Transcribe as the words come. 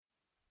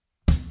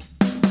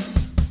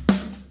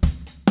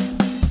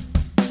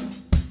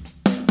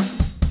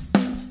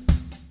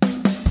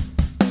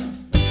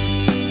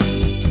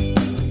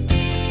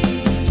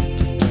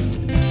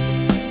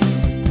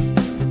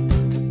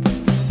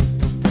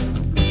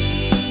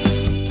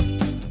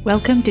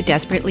Welcome to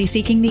Desperately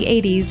Seeking the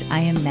 80s.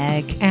 I am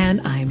Meg.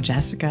 And I'm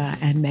Jessica.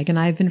 And Meg and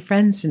I have been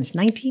friends since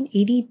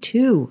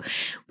 1982.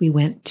 We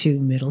went to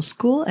middle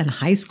school and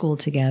high school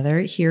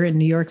together here in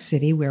New York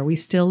City, where we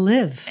still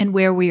live. And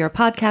where we are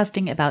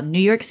podcasting about New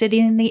York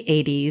City in the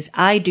 80s.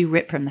 I do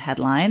rip from the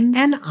headlines.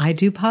 And I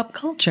do pop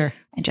culture.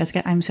 And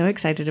Jessica, I'm so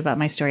excited about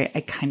my story.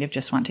 I kind of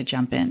just want to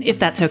jump in, if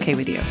that's okay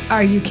with you.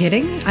 Are you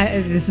kidding?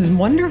 This is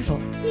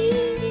wonderful.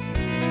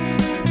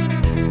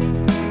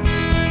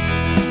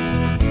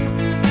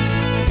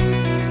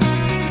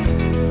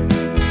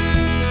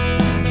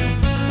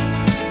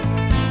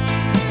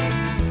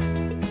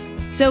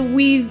 So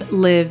we've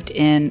lived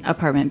in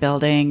apartment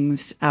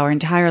buildings our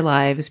entire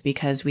lives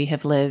because we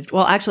have lived,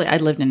 well, actually, I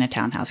lived in a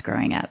townhouse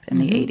growing up in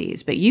the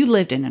 80s, but you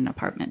lived in an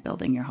apartment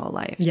building your whole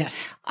life.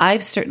 Yes.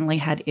 I've certainly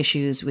had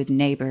issues with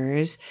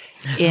neighbors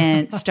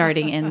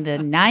starting in the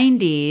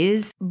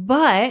 90s,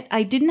 but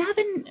I didn't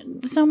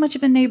have so much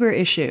of a neighbor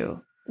issue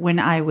when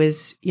I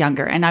was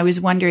younger. And I was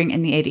wondering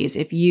in the 80s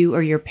if you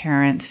or your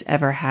parents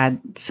ever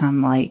had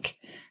some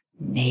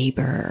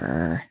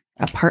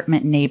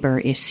apartment neighbor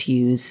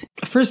issues.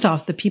 First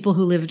off, the people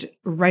who lived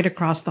right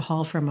across the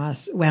hall from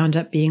us wound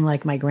up being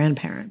like my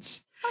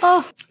grandparents.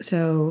 Oh.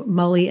 So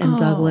Mully and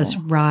Douglas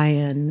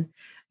Ryan,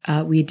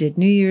 we did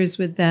New Year's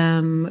with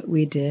them.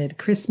 We did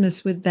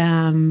Christmas with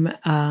them.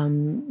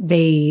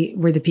 They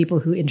were the people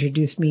who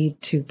introduced me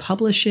to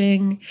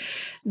publishing.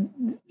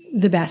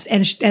 The best.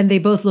 And they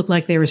both looked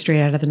like they were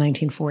straight out of the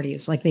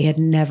 1940s. Like they had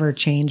never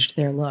changed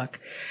their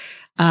look.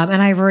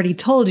 And I've already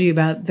told you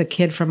about the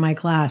kid from my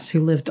class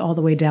who lived all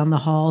the way down the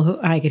hall. Who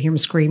I could hear him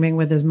screaming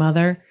with his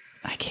mother.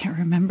 I can't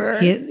remember.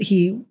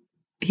 He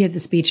had the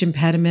speech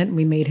impediment, and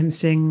we made him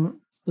sing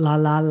 "La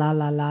La La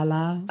La La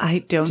La." I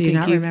don't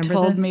think you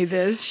told me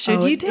this.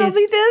 Should you tell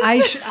me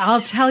this?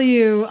 I'll tell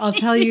you. I'll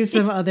tell you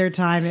some other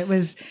time. It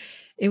was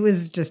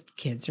just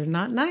kids are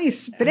not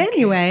nice. But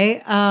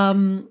anyway,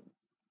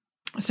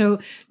 so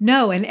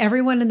no, and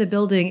everyone in the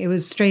building. It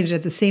was strange.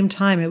 At the same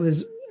time, it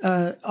was.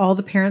 All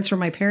the parents were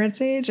my parents'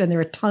 age, and there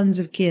were tons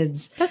of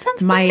kids that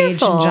sounds my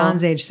wonderful. age and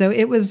John's age. So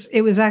it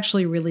was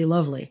actually really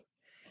lovely.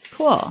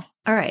 Cool.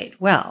 All right.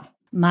 Well,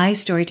 my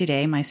story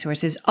today, my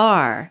sources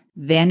are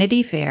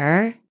Vanity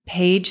Fair,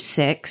 page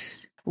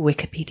 6,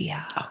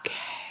 Wikipedia. Okay.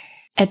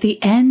 At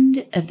the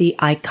end of the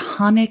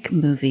iconic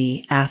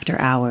movie After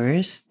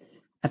Hours,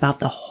 about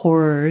the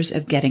horrors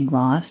of getting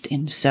lost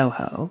in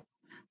Soho,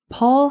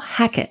 Paul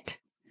Hackett,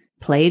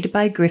 played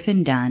by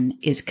Griffin Dunne,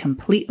 is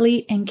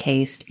completely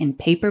encased in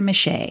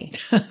papier-mâché,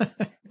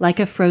 like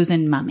a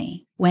frozen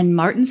mummy. When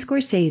Martin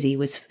Scorsese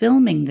was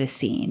filming this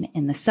scene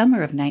in the summer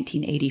of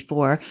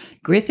 1984,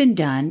 Griffin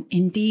Dunne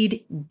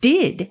indeed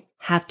did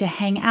have to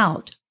hang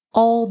out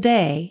all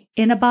day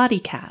in a body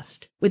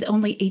cast with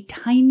only a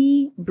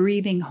tiny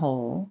breathing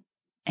hole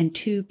and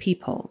 2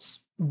 peepholes.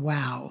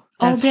 Wow.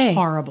 All That's day.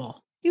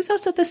 horrible. It was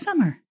also the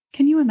summer.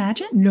 Can you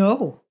imagine?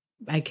 No,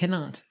 I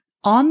cannot.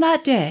 On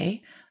that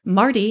day,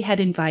 Marty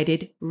had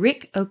invited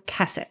Rick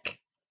Ocasek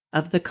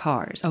of the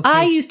Cars.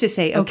 I used to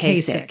say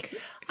Ocasek.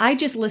 I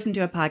just listened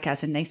to a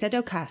podcast and they said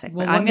Ocasek,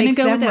 but I'm going to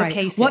go with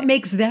Ocasek. What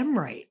makes them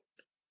right?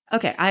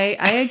 Okay,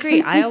 I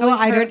agree. I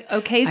always heard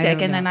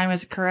Ocasek, and then know. I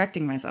was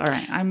correcting myself. All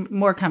right, I'm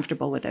more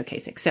comfortable with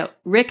Ocasek. So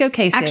Rick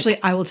Ocasek.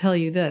 Actually, I will tell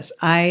you this.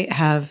 I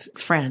have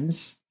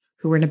friends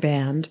who were in a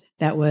band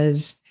that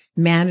was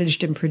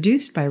managed and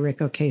produced by Rick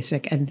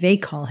Ocasek, and they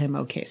call him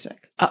Ocasek.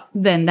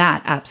 Then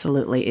that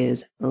absolutely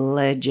is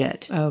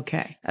legit.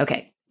 Okay.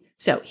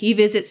 So he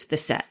visits the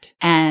set,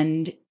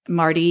 and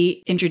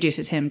Marty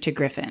introduces him to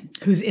Griffin.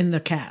 Who's in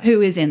the cast.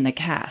 Who is in the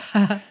cast.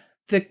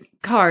 The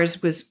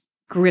Cars was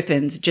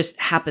Griffin's, just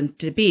happened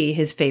to be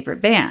his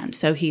favorite band.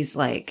 So he's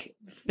like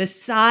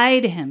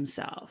beside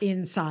himself.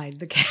 Inside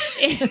the cast.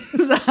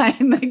 Inside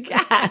the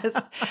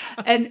cast.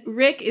 And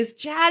Rick is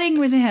chatting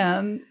with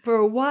him for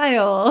a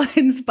while,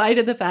 in spite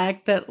of the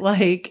fact that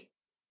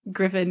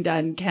Griffin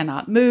Dunne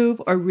cannot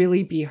move or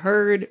really be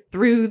heard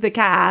through the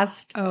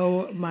cast.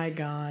 Oh my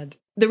God.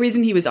 The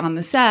reason he was on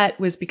the set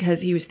was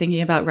because he was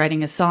thinking about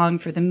writing a song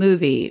for the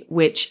movie,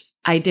 which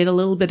I did a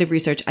little bit of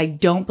research. I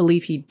don't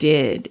believe he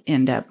did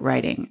end up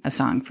writing a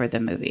song for the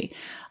movie.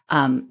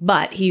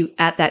 But he,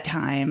 at that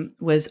time,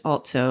 was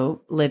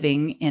also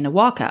living in a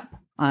walk-up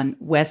on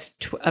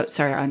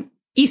on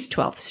East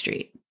 12th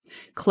Street,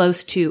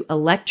 close to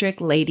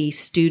Electric Lady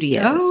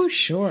Studios. Oh,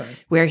 sure.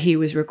 Where he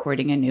was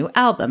recording a new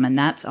album, and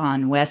that's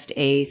on West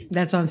 8th.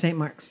 That's on St.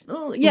 Mark's.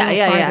 Oh, yeah.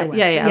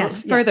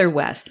 Yes, further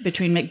west,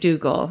 between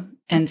McDougal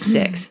and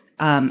 6th.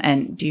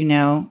 And do you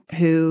know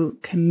who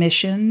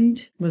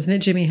commissioned? Wasn't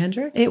it Jimi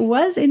Hendrix? It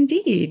was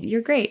indeed.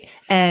 You're great.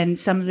 And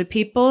some of the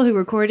people who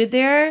recorded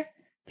there,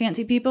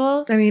 fancy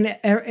people. I mean,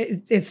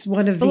 it's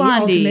one of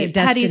Blondie, the ultimate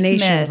destination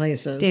Smith,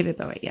 places. David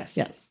Bowie, yes.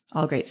 Yes.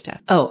 All great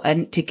stuff. Oh,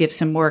 and to give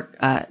some more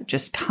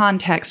just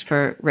context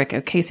for Rick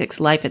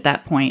Ocasek's life at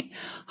that point,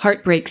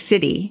 Heartbreak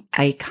City,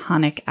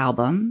 iconic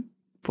album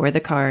for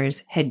the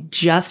Cars, had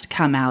just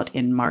come out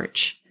in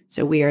March.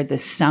 So we are the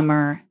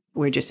summer.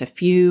 We're just a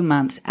few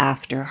months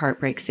after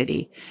Heartbreak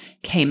City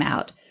came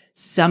out.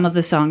 Some of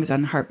the songs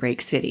on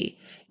Heartbreak City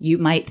you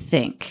might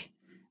think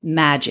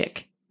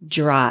Magic,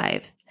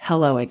 Drive,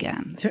 Hello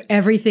Again. So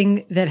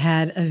everything that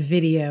had a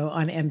video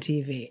on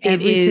MTV,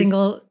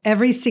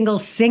 every single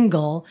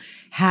single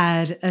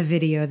had a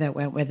video that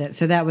went with it.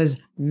 So that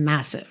was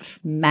massive.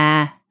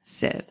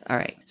 Massive. All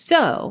right.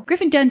 So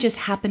Griffin Dunne just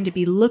happened to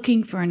be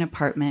looking for an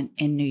apartment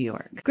in New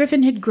York.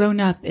 Griffin had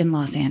grown up in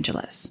Los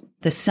Angeles,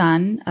 the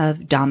son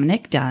of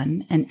Dominic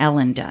Dunne and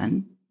Ellen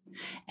Dunne,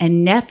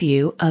 and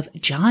nephew of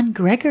John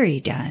Gregory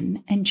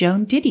Dunne and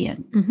Joan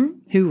Didion,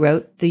 who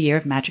wrote The Year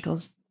of Magical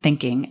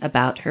Thinking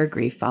about her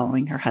grief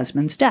following her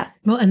husband's death.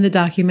 Well, and the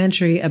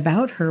documentary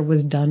about her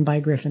was done by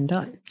Griffin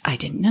Dunne. I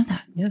didn't know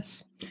that.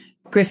 Yes.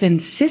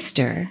 Griffin's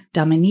sister,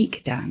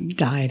 Dominique Dunne,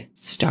 Died.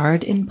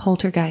 starred in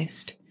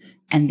Poltergeist.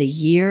 And the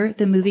year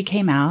the movie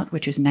came out,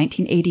 which was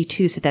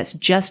 1982, so that's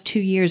just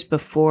 2 years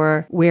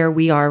before where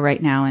we are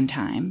right now in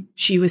time,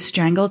 she was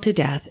strangled to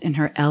death in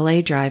her LA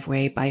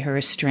driveway by her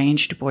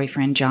estranged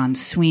boyfriend, John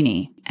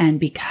Sweeney. And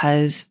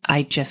because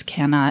I just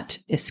cannot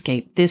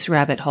escape this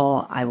rabbit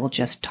hole, I will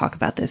just talk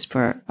about this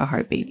for a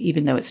heartbeat,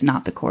 even though it's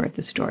not the core of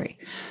the story.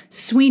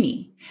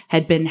 Sweeney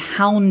had been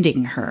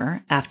hounding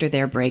her after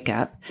their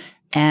breakup,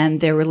 and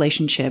their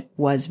relationship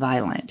was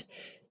violent.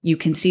 You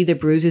can see the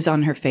bruises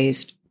on her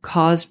face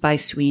caused by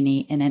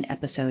Sweeney in an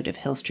episode of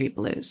Hill Street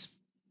Blues.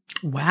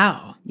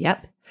 Wow.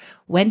 Yep.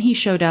 When he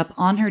showed up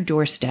on her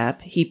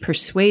doorstep, he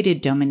persuaded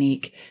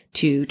Dominique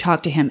to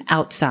talk to him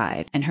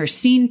outside. And her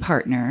scene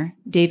partner,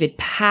 David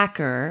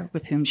Packer,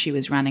 with whom she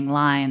was running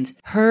lines,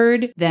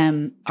 heard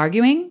them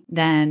arguing,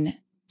 then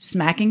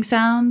smacking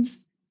sounds,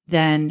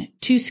 then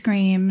 2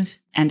 screams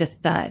and a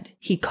thud.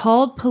 He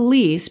called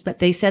police, but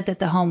they said that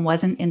the home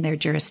wasn't in their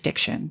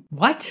jurisdiction.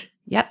 What?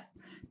 Yep.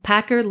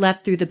 Packer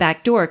left through the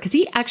back door because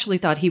he actually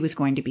thought he was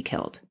going to be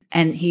killed.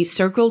 And he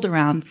circled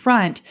around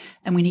front.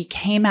 And when he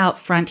came out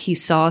front, he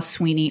saw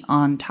Sweeney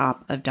on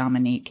top of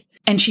Dominique.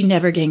 And she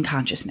never gained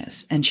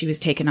consciousness. And she was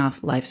taken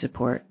off life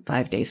support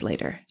 5 days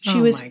later. She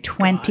was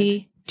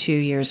 22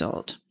 years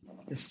old.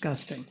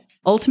 Disgusting.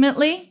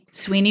 Ultimately,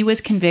 Sweeney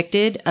was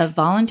convicted of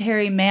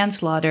voluntary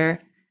manslaughter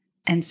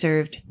and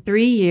served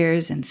 3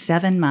 years and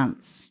 7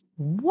 months.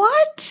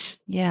 What?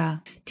 Yeah.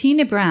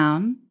 Tina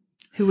Brown,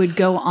 who would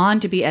go on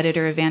to be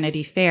editor of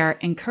Vanity Fair,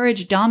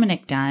 encouraged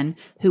Dominic Dunne,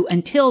 who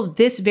until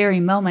this very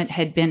moment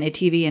had been a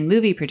TV and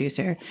movie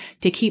producer,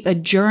 to keep a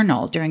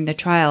journal during the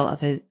trial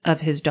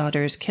of his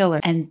daughter's killer.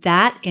 And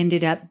that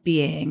ended up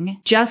being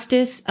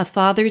Justice, a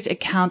Father's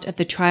Account of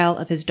the Trial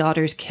of His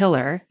Daughter's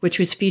Killer, which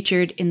was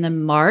featured in the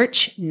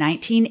March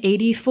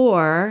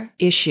 1984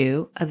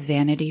 issue of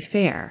Vanity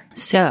Fair.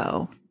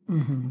 So,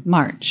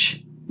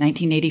 March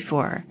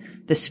 1984.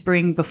 The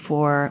spring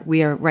before.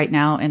 We are right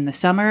now in the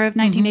summer of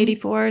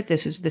 1984.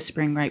 This is the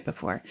spring right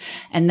before.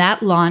 And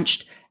that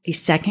launched a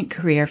second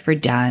career for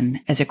Dunne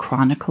as a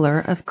chronicler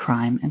of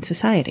crime and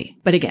society.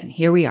 But again,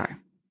 here we are,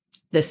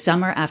 the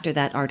summer after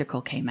that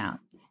article came out.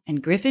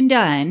 And Griffin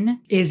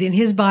Dunne is in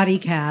his body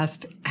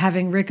cast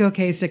having Ric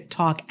Ocasek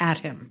talk at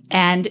him.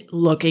 And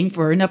looking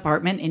for an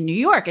apartment in New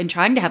York and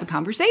trying to have a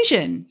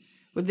conversation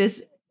with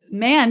this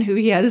man who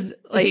he has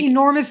like this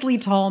enormously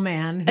tall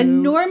man.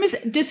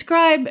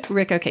 Describe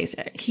Ric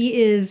Ocasek.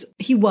 He's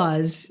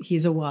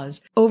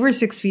over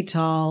 6 feet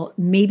tall,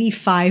 maybe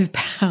 5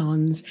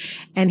 pounds.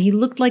 And he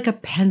looked like a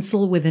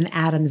pencil with an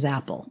Adam's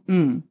apple.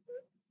 And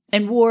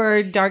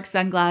wore dark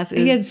sunglasses.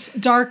 He had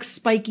dark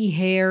spiky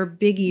hair,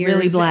 big ears.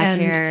 Really black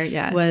hair.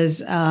 Yeah.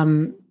 Was,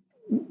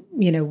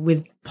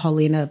 with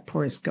Paulina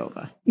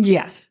Poroskova.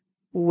 Yes.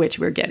 Which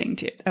we're getting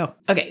to. Oh.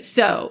 Okay.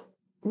 So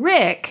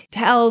Rick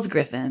tells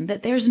Griffin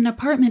that there's an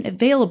apartment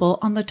available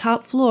on the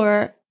top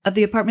floor of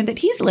the apartment that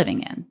he's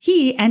living in.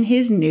 He and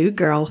his new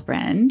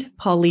girlfriend,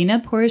 Paulina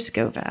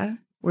Poroskova,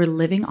 were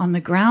living on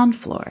the ground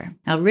floor.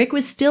 Now, Rick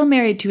was still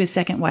married to his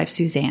second wife,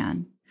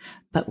 Suzanne.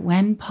 But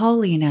when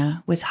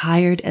Paulina was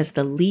hired as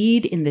the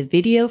lead in the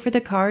video for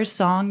the Cars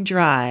song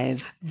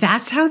Drive,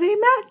 that's how they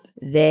met?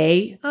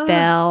 They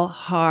fell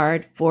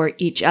hard for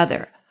each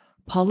other.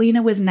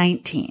 Paulina was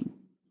 19.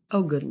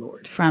 Oh, good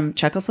Lord. From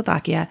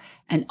Czechoslovakia,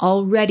 and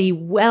already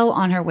well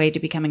on her way to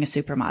becoming a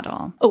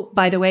supermodel. Oh,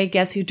 by the way,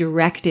 guess who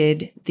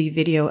directed the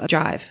video of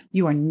Drive?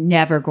 You are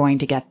never going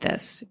to get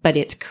this, but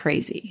it's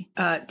crazy.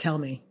 Tell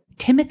me.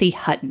 Timothy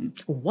Hutton.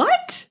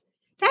 What?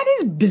 That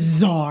is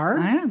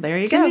bizarre. There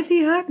you go.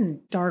 Timothy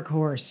Hutton, dark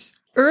horse.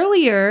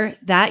 Earlier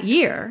that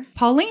year,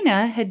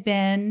 Paulina had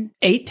been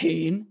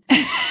 18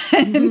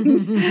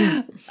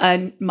 and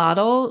a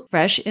model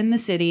fresh in the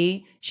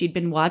city. She'd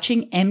been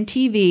watching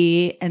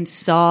MTV and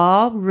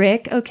saw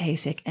Ric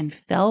Ocasek and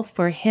fell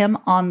for him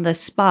on the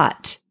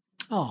spot.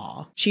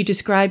 Aw. She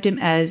described him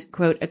as,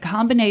 quote, a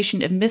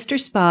combination of Mr.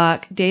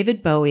 Spock,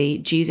 David Bowie,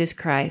 Jesus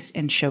Christ,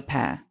 and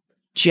Chopin.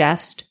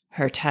 Just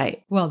her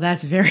type. Well,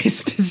 that's very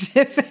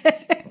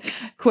specific.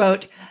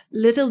 Quote,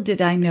 little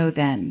did I know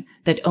then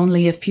that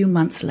only a few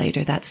months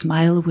later that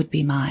smile would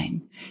be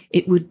mine.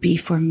 It would be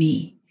for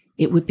me.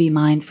 It would be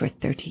mine for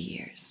 30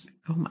 years.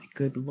 Oh, my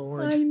good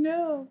Lord. I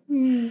know.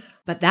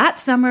 But that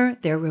summer,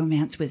 their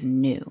romance was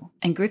new,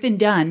 and Griffin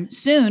Dunne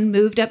soon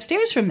moved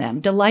upstairs from them,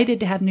 delighted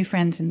to have new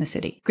friends in the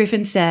city.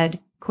 Griffin said,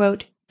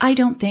 quote, "I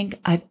don't think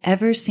I've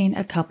ever seen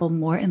a couple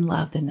more in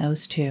love than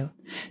those two.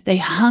 They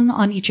hung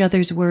on each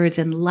other's words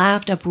and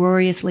laughed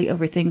uproariously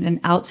over things an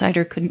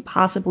outsider couldn't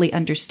possibly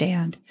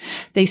understand.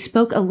 They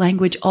spoke a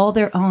language all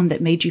their own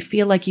that made you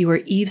feel like you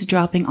were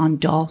eavesdropping on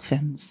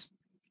dolphins."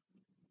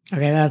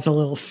 Okay, that's a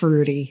little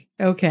fruity.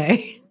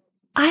 Okay.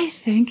 I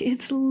think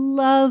it's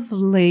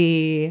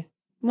lovely.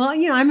 Well,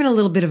 I'm in a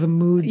little bit of a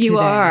mood today. You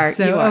are.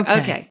 So, you are.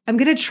 Okay. Okay. I'm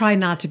going to try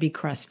not to be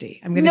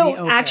crusty. I'm going to be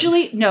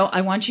open. No,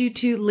 I want you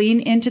to lean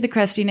into the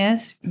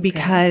crustiness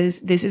because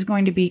this is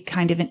going to be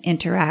kind of an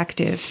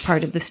interactive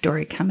part of the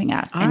story coming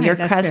up. All and right, your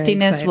that's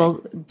crustiness very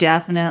will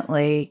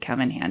definitely come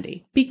in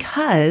handy.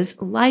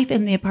 Because life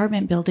in the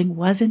apartment building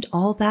wasn't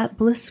all that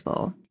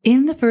blissful.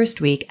 In the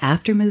first week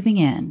after moving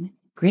in,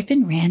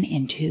 Griffin ran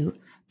into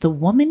the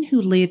woman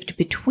who lived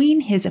between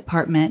his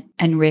apartment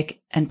and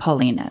Rick and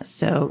Paulina.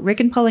 So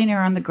Rick and Paulina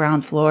are on the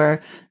ground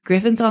floor,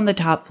 Griffin's on the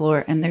top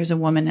floor, and there's a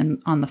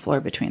woman on the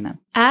floor between them.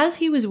 As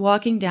he was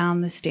walking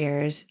down the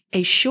stairs,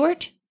 a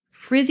short,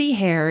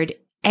 frizzy-haired,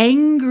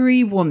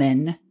 angry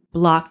woman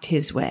blocked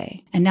his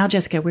way. And now,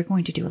 Jessica, we're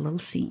going to do a little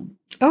scene.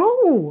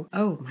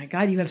 Oh my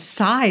God, you have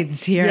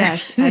sides here.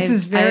 Yes. This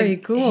is very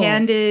I've cool.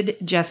 handed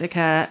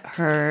Jessica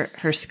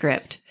her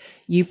script.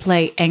 You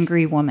play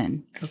angry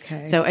woman.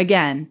 Okay. So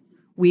again,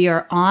 we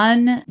are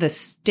on the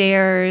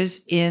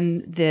stairs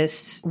in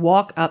this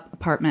walk-up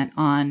apartment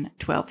on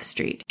 12th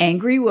Street.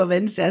 Angry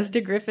woman says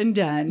to Griffin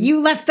Dunne,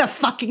 You left the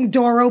fucking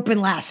door open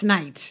last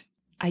night.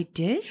 I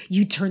did?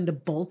 You turned the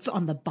bolts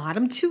on the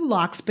bottom 2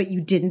 locks, but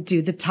you didn't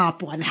do the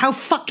top one. How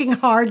fucking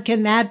hard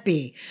can that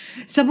be?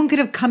 Someone could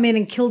have come in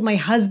and killed my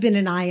husband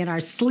and I in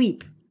our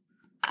sleep.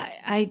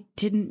 I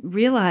didn't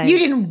realize. You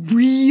didn't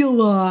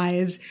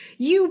realize.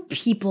 You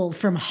people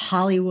from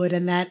Hollywood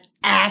and that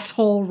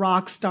asshole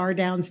rock star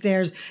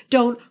downstairs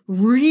don't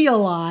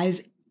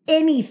realize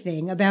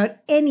anything about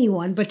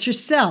anyone but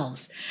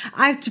yourselves.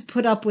 I have to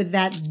put up with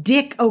that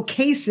Dick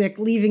Ocasek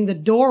leaving the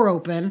door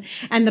open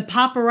and the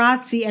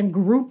paparazzi and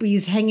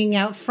groupies hanging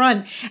out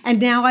front. And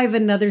now I have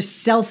another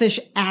selfish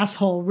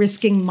asshole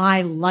risking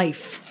my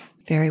life.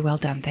 Very well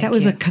done. Thank you. That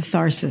was a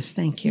catharsis.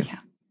 Thank you. Yeah.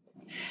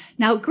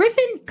 Now,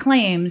 Griffin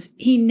claims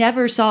he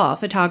never saw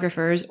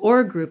photographers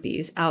or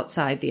groupies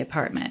outside the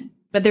apartment,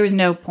 but there was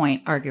no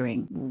point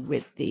arguing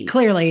with the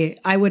Clearly,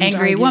 I wouldn't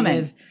angry argue woman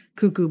with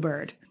Cuckoo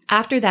Bird.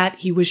 After that,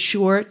 he was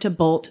sure to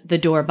bolt the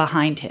door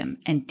behind him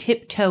and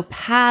tiptoe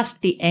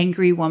past the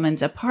angry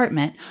woman's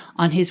apartment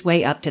on his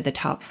way up to the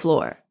top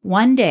floor.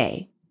 One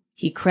day,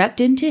 he crept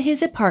into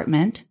his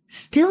apartment,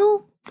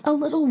 still a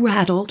little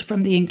rattled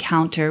from the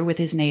encounter with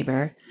his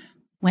neighbor,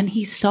 when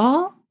he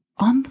saw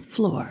on the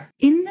floor,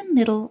 in the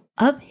middle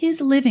of his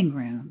living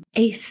room,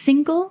 a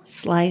single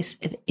slice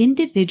of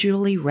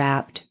individually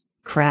wrapped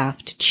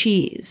Kraft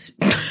cheese.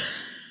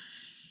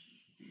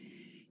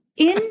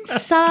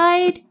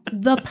 Inside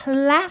the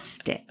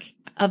plastic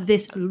of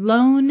this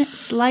lone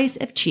slice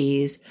of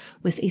cheese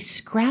was a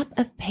scrap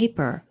of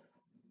paper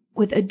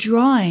with a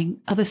drawing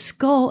of a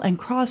skull and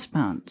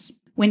crossbones.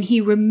 When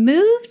he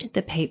removed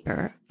the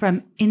paper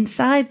from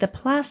inside the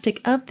plastic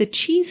of the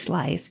cheese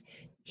slice,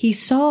 he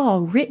saw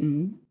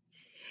written,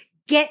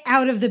 Get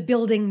out of the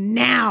building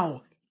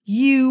now.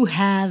 You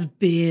have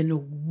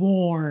been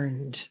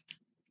warned.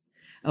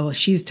 Oh,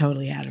 she's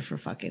totally out of her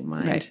fucking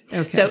mind. Right.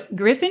 Okay. So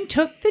Griffin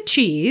took the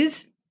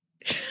cheese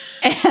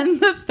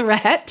and the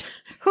threat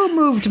Who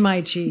moved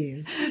my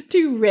cheese?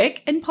 to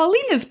Rick and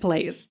Paulina's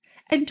place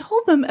and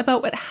told them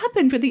about what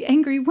happened with the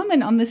angry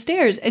woman on the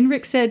stairs. And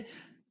Rick said,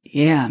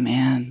 "Yeah,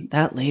 man,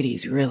 that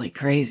lady's really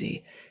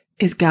crazy.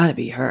 It's gotta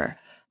be her.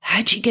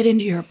 How'd she get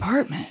into your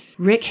apartment?"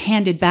 Rick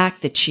handed back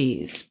the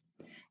cheese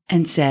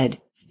and said,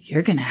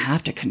 "You're gonna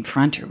have to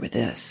confront her with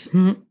this."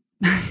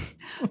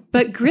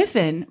 But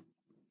Griffin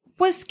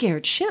was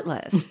scared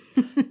shitless.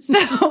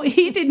 So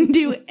he didn't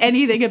do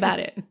anything about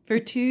it for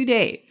 2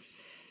 days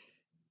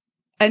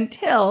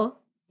until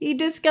he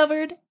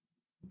discovered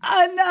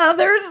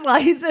another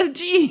slice of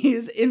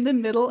cheese in the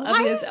middle of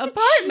his apartment.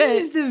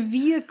 Cheese the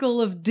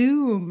vehicle of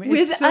doom.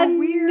 With It's so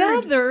weird.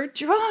 another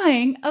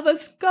drawing of a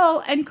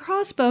skull and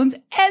crossbones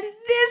and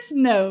this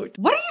note.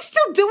 What are you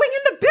still doing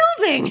in the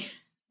building?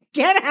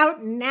 Get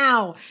out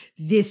now.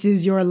 This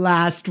is your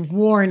last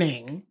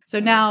warning. So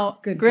now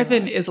Good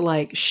Griffin God. is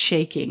like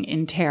shaking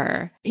in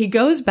terror. He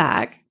goes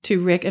back to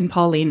Rick and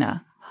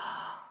Paulina.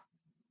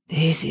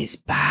 "This is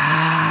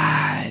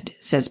bad,"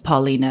 says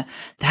Paulina.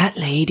 "That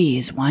lady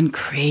is one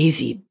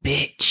crazy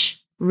bitch."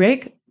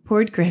 Rick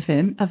poured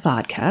Griffin a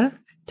vodka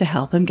to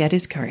help him get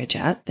his courage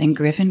up. Then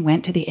Griffin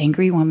went to the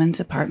angry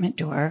woman's apartment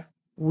door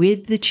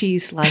with the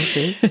cheese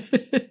slices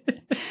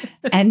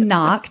and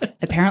knocked.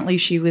 Apparently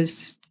she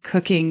was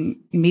cooking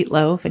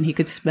meatloaf and he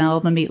could smell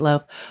the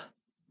meatloaf.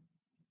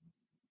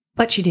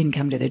 But she didn't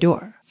come to the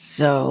door.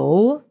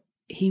 So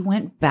he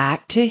went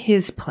back to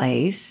his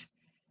place.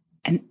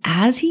 And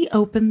as he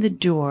opened the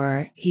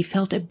door, he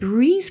felt a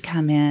breeze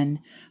come in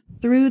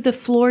through the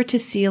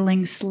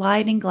floor-to-ceiling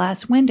sliding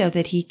glass window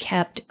that he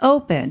kept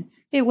open.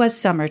 It was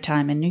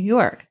summertime in New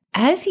York.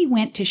 As he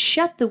went to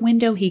shut the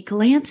window, he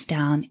glanced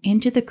down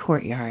into the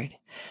courtyard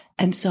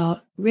and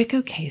saw Rick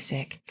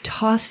Ocasek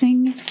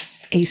tossing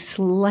a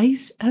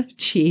slice of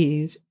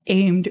cheese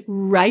aimed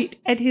right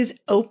at his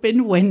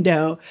open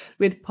window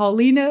with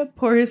Paulina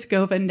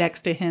Poroskova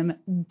next to him,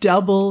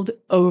 doubled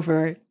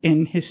over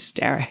in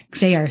hysterics.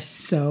 They are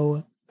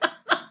so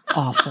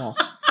awful.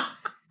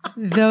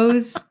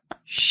 Those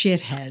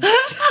shitheads.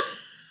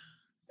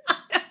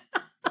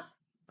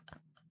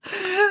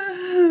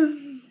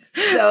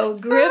 So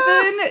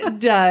Griffin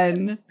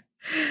Dunne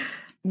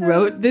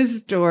wrote this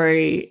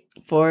story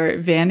for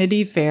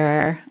Vanity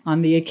Fair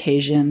on the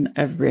occasion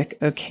of Rick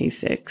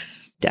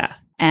Ocasek's death.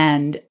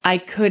 And I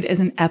could, as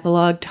an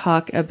epilogue,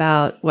 talk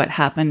about what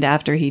happened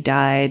after he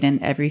died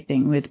and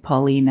everything with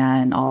Paulina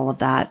and all of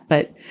that.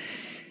 But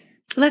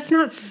let's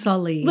not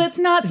sully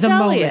the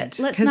moment.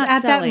 Because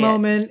at that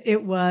moment,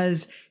 it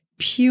was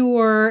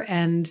pure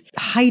and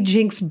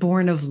hijinks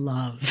born of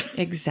love.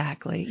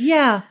 Exactly.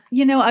 Yeah.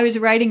 I was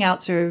writing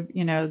out sort of,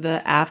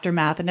 the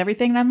aftermath and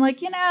everything. And I'm like,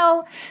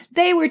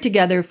 they were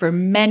together for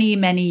many,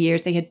 many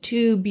years. They had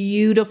two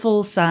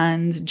beautiful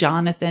sons,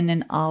 Jonathan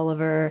and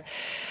Oliver.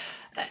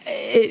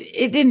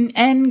 It didn't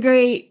end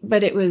great,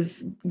 but it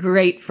was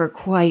great for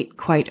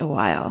quite a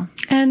while.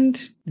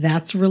 And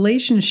that's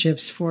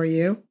relationships for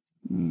you.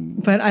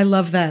 But I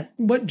love that.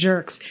 What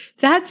jerks.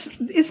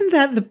 Isn't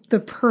that the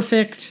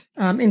perfect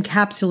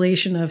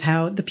encapsulation of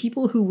how the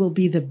people who will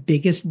be the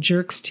biggest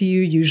jerks to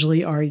you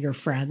usually are your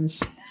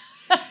friends?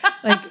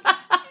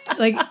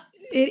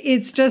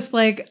 It's just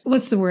like,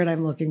 what's the word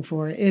I'm looking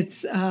for?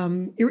 It's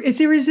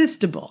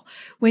irresistible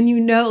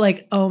when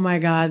oh my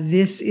God,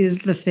 this is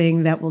the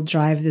thing that will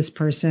drive this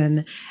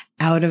person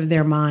out of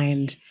their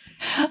mind.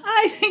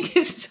 I think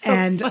it's so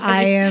and funny.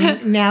 I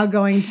am now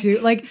going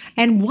to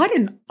and what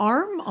an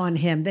arm on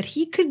him that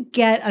he could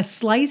get a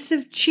slice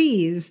of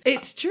cheese.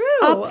 It's true.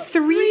 Up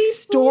three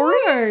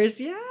stories. Floors.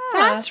 Yeah.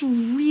 That's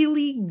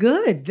really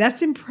good.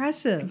 That's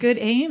impressive. Good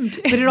aimed.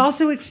 But it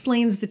also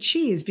explains the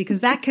cheese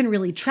because that can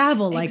really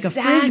travel like a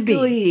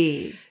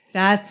Frisbee.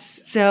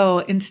 So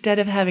instead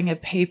of having a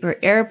paper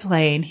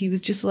airplane, he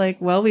was just like,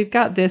 well, we've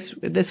got this.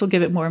 This will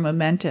give it more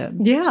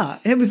momentum. Yeah,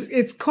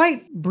 it's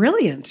quite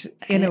brilliant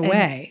in a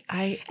way.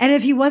 And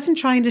if he wasn't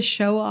trying to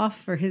show off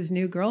for his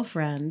new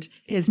girlfriend,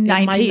 his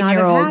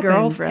 19-year-old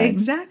girlfriend.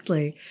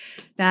 Exactly.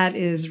 That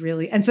is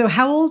really. And so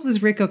how old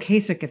was Rick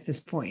Ocasek at this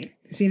point?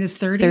 Is he in his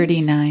 30s?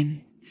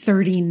 39.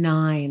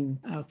 39.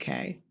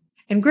 Okay.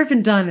 And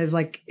Griffin Dunne is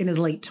like in his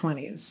late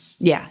 20s.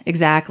 Yeah,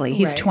 exactly.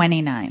 He's Right.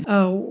 29.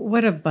 Oh,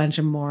 what a bunch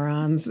of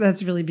morons.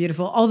 That's really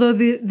beautiful. Although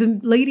the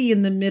lady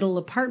in the middle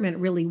apartment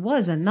really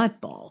was a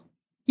nutball.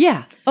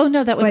 Yeah. Oh,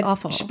 no, that was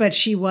awful. But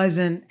she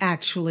wasn't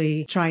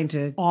actually trying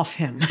to off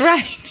him.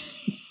 Right.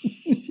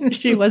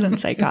 She wasn't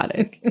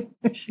psychotic.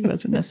 She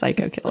wasn't a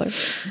psycho killer.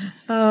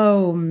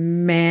 Oh,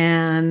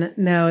 man.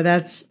 No,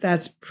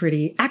 that's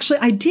pretty. Actually,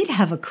 I did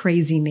have a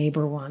crazy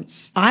neighbor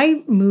once.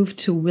 I moved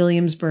to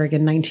Williamsburg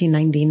in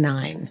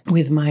 1999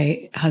 with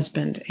my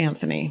husband,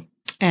 Anthony.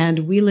 And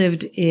we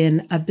lived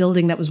in a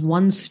building that was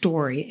one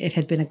story. It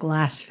had been a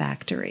glass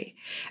factory.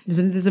 It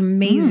was this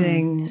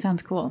amazing.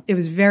 Sounds cool. It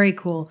was very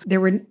cool.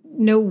 There were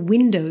no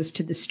windows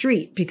to the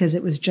street because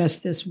it was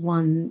just this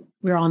one.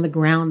 We were on the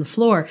ground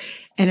floor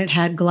and it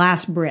had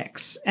glass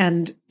bricks.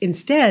 And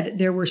instead,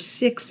 there were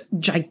 6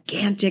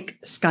 gigantic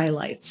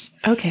skylights.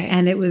 Okay.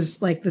 And it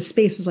was like the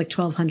space was like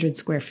 1,200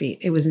 square feet.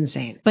 It was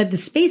insane. But the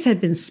space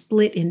had been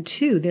split in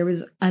 2. There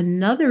was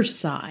another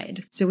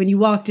side. So when you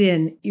walked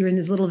in, you were in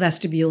this little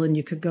vestibule and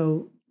you could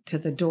go to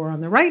the door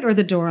on the right or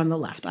the door on the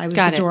left. I was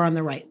the door on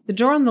the right. The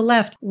door on the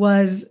left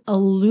was a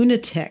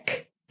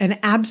lunatic, an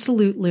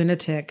absolute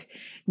lunatic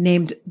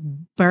named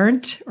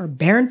Bernd,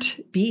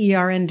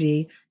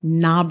 B-E-R-N-D,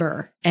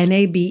 Naber,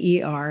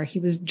 N-A-B-E-R. He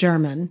was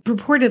German.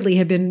 Purportedly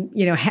had been,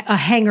 a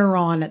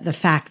hanger-on at the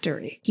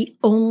factory. He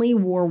only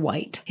wore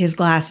white. His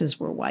glasses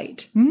were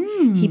white.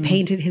 He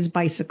painted his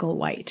bicycle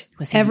white.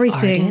 Was he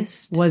Everything an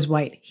artist? was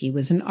white. He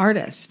was an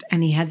artist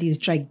and he had these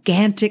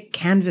gigantic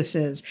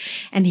canvases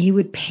and he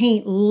would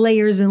paint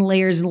layers and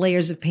layers and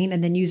layers of paint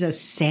and then use a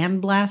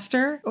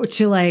sandblaster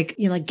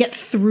to get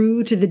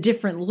through to the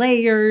different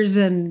layers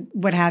and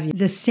what have you.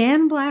 The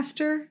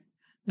sandblaster,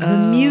 the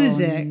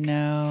music,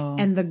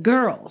 and the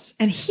girls.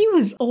 And he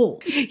was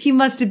old. He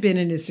must have been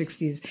in his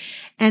 60s.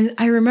 And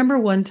I remember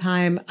one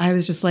time I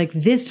was just like,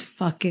 this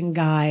fucking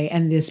guy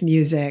and this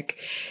music.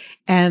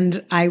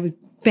 And I was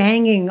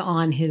banging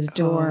on his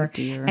door. Oh,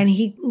 dear. And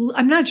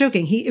I'm not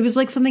joking. It was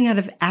like something out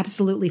of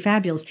Absolutely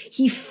Fabulous.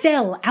 He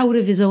fell out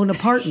of his own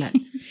apartment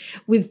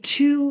with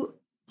 2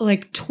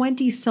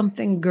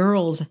 20-something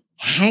girls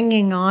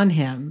hanging on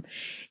him.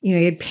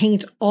 He had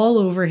paint all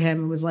over him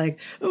and was like,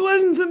 it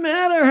wasn't the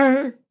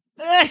matter.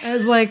 I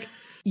was like,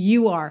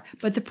 you are.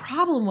 But the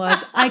problem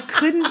was I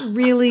couldn't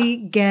really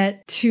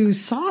get too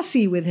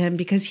saucy with him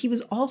because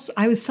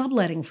I was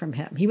subletting from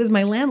him. He was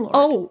my landlord.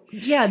 Oh,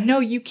 yeah. No,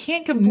 you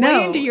can't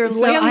complain to your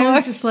landlord. I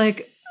was just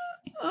like,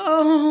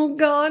 oh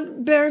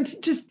God,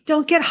 Bernd, just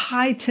don't get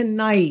high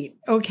tonight.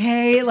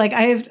 Okay. Like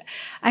I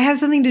have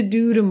something to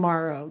do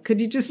tomorrow.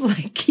 Could you just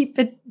like keep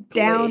it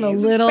down a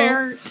little?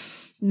 Bernd.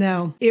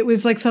 No, it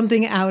was like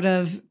something out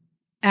of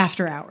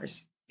After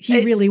Hours.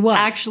 He really was.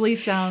 Actually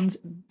sounds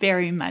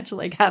very much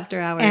like After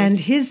Hours. And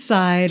his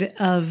side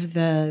of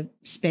the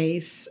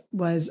space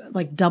was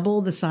like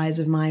double the size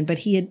of mine, but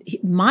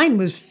mine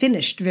was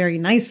finished very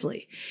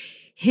nicely.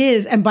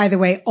 His, and by the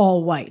way,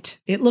 all white.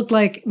 It looked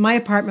like my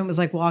apartment was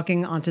like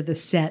walking onto the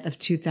set of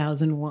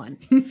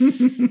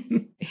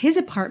 2001. His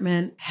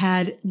apartment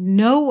had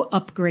no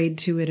upgrade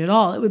to it at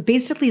all. It would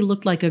basically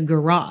look like a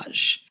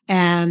garage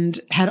and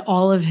had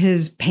all of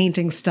his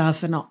painting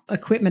stuff and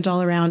equipment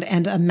all around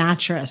and a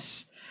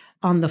mattress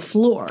on the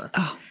floor.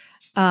 Oh.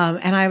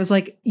 And I was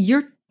like,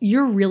 you're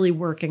really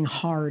working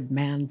hard,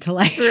 man, to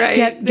like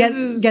Right.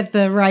 get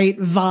the right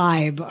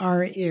vibe,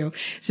 aren't you?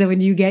 So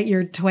when you get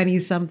your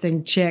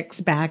 20-something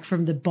chicks back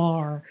from the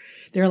bar,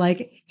 they're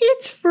like,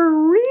 it's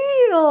for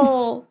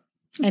real.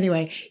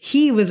 Anyway,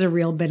 he was a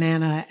real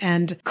banana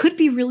and could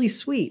be really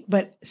sweet,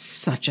 but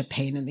such a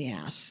pain in the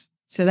ass.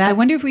 So that I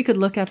wonder if we could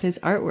look up his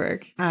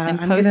artwork and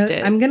post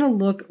it. I'm going to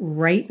look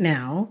right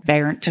now.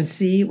 Bernd. And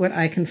see what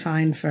I can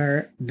find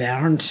for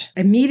Bernd.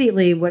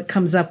 Immediately, what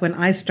comes up when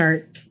I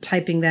start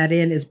typing that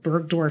in is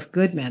Bergdorf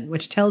Goodman,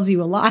 which tells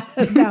you a lot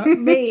about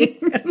me.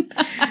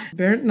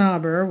 Bernd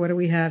Nauber, what do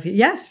we have here?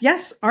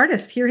 Yes,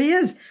 artist. Here he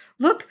is.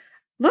 Look,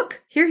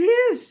 here he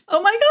is.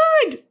 Oh my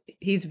God.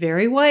 He's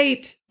very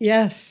white.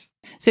 Yes.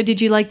 So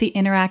did you like the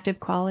interactive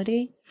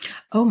quality?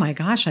 Oh my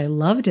gosh, I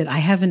loved it. I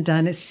haven't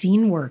done a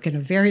scene work in a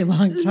very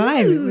long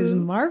time. It was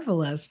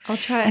marvelous. I'll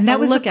try. And that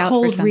was a look out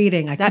for cold some.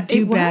 reading. I could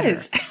do better.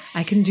 Was.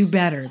 I can do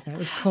better. That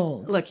was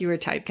cold. Look, you were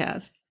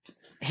typecast.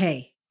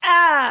 Hey.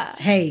 Ah.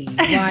 Hey,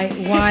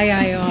 why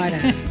I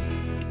oughta.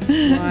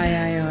 Why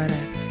I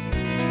oughta.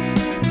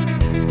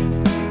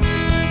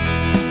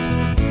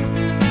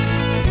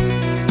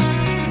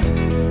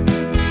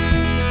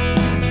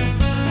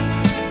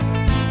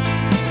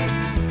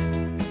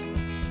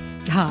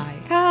 Hi.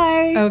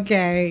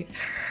 Okay.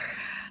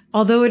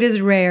 Although it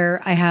is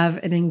rare, I have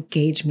an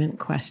engagement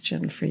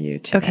question for you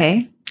today.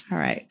 Okay. All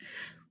right.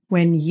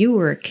 When you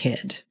were a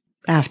kid,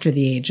 after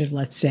the age of,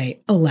 let's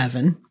say,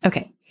 11.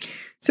 Okay.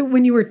 So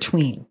when you were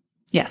tween.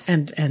 Yes.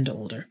 And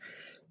older.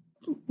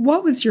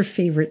 What was your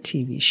favorite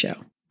TV show?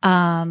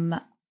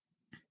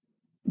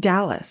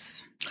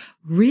 Dallas.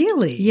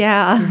 Really?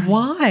 Yeah.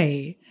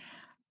 Why?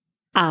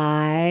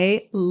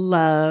 I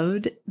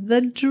loved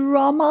the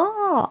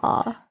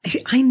drama.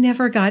 I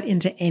never got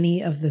into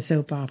any of the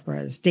soap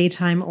operas,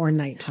 daytime or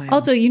nighttime.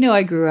 Also,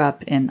 I grew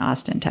up in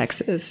Austin,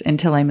 Texas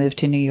until I moved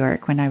to New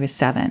York when I was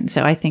 7.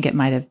 So I think it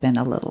might have been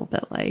a little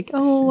bit like,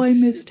 oh, I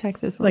miss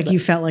Texas. Like you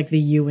felt like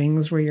the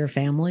Ewings were your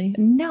family?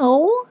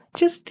 No,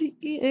 just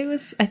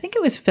I think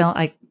it was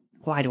filmed.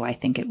 Why do I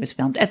think it was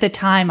filmed? At the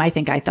time, I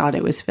thought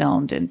it was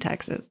filmed in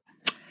Texas.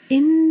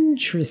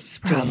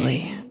 Interesting.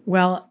 Probably.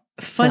 Well,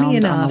 funny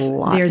Filmed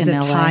enough, there's a in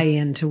LA.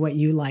 tie-in to what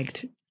you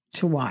liked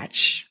to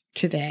watch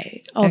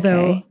today.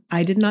 Although Okay.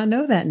 I did not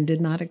know that and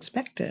did not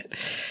expect it.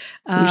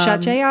 Who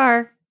shot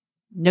JR?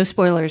 No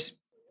spoilers.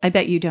 I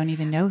bet you don't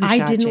even know who I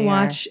shot JR. didn't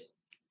watch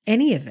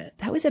any of it.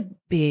 That was a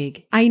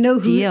big I know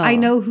deal.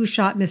 who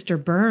shot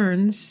Mr.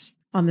 Burns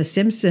on The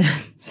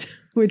Simpsons,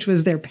 which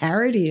was their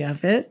parody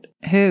of it.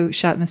 Who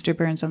shot Mr.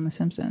 Burns on The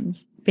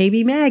Simpsons?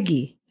 Baby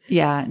Maggie.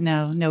 Yeah,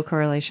 no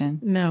correlation.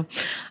 No.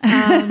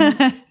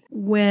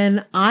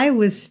 When I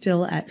was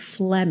still at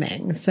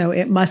Fleming, so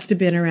it must have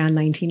been around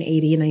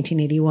 1980 and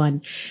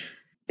 1981,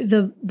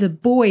 the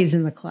boys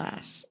in the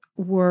class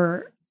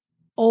were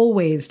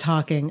always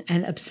talking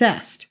and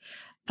obsessed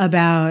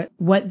about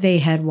what they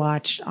had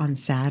watched on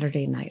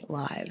Saturday Night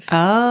Live.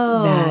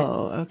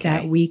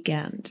 That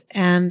weekend.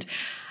 And,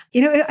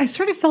 I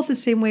sort of felt the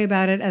same way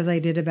about it as I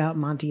did about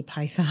Monty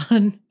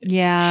Python.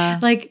 Yeah.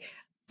 Like,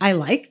 I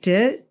liked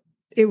it.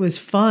 It was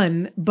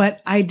fun,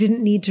 but I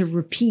didn't need to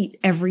repeat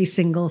every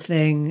single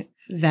thing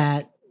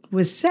that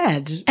was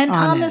said. And on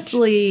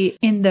honestly,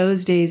 in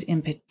those days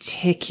in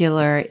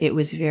particular, it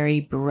was very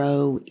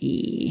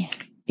bro-y.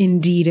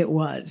 Indeed, it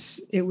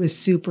was. It was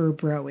super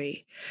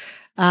bro-y.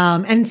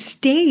 And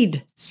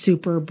stayed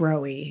super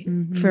bro-y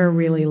for a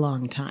really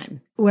long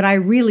time. What I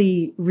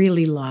really,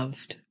 really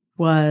loved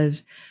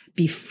was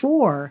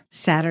before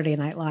Saturday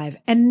Night Live,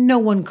 and no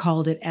one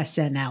called it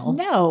SNL.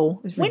 No.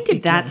 When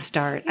did that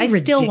start? I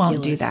still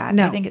won't do that.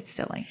 No. I think it's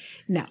silly.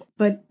 No,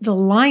 but the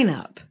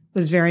lineup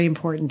was very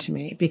important to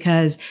me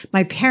because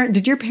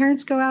did your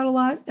parents go out a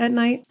lot at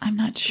night? I'm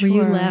not sure. Were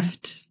you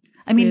left?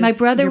 I mean, my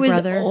brother your was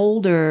brother?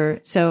 older,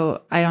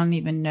 so I don't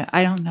even know.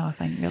 I don't know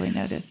if I really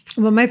noticed.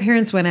 Well, my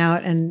parents went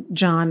out and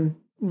John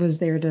was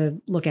there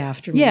to look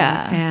after me.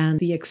 Yeah. And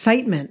the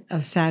excitement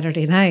of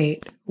Saturday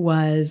night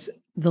was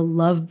the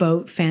Love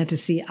Boat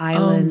Fantasy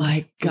Island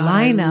lineup.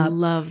 I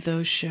love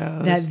those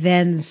shows. That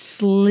then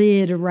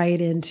slid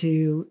right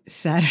into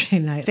Saturday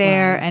Night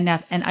Fair Live.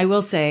 enough. And I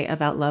will say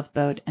about Love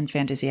Boat and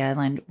Fantasy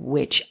Island,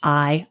 which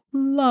I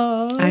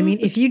love. I mean,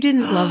 if you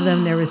didn't love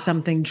them, there was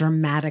something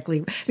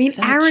dramatically. I mean,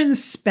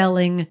 Aaron's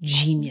spelling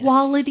genius.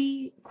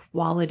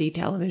 Quality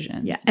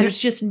television. Yeah. There's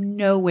just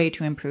no way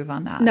to improve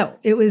on that. No,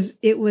 it was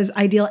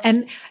ideal.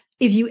 And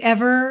if you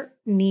ever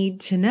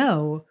need to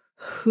know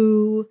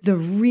who the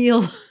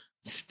real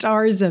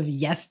stars of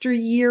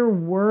yesteryear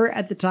were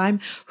at the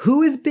time, who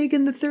was big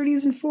in the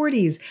 30s and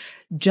 40s,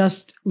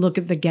 just look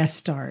at the guest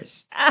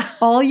stars.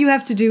 All you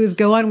have to do is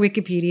go on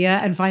Wikipedia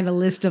and find a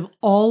list of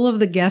all of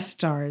the guest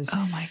stars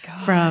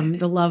from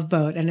The Love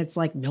Boat. And it's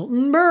like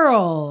Milton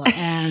Berle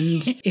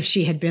and if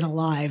she had been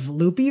alive,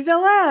 Lupe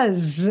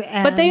Velez.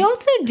 But they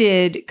also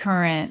did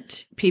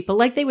current people,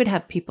 like they would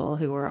have people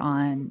who were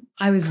on.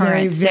 I was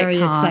very, very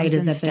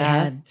excited that they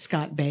had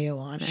Scott Baio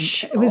on. And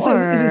it was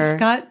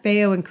Scott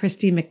Baio and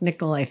Christy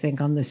McNichol, I think,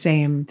 on the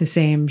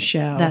same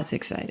show. That's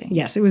exciting.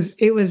 Yes, it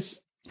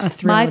was a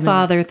thrill. My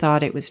father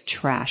thought it was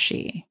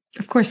trashy.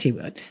 Of course he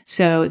would.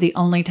 So the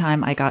only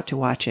time I got to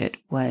watch it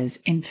was,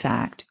 in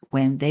fact,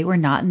 when they were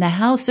not in the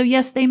house. So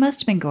yes, they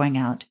must have been going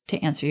out, to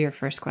answer your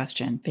first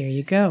question. There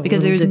you go.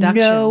 Because there's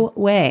no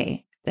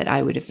way that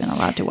I would have been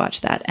allowed to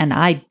watch that. And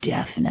I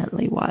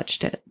definitely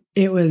watched it.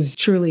 It was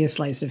truly a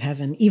slice of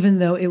heaven, even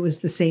though it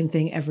was the same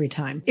thing every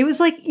time. It was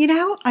like,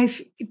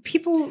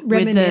 people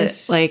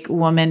reminisce. With the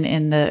woman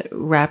in the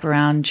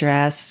wraparound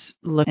dress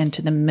look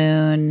into the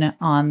moon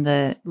on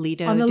the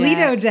Lido deck. On the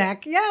Lido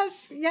deck.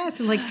 Yes.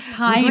 And like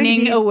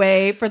pining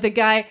away for the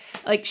guy.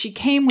 Like she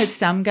came with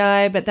some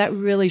guy, but that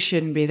really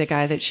shouldn't be the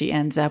guy that she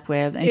ends up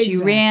with. And she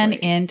ran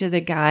into the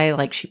guy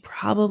like she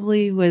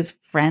probably was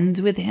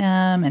friends with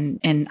him and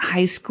in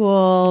high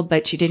school,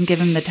 but she didn't give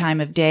him the time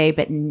of day.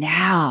 But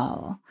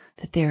now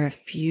that there are a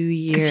few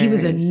years. He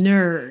was a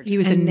nerd. He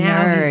was a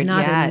nerd. He's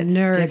not a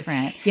nerd. It's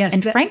different. Yes.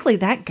 And frankly,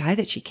 that guy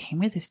that she came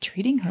with is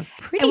treating her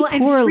pretty poorly.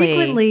 And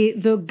frequently,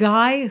 the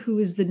guy who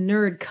is the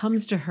nerd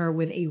comes to her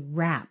with a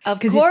wrap. Of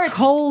course. Because it's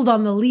cold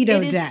on the Lido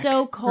deck. It is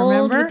so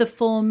cold with the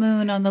full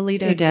moon on the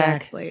Lido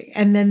deck. Exactly.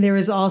 And then there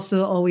is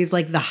also always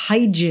like the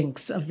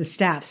hijinks of the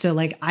staff. So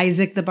like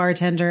Isaac, the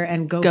bartender,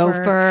 and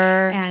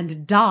Gopher.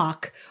 And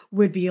Doc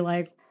would be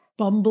like,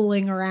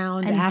 bumbling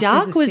around. And after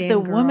Doc the was the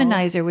same girl.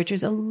 womanizer, which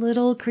was a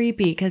little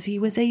creepy because he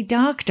was a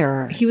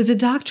doctor. He was a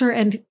doctor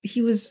and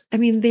he was,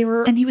 they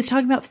were. And he was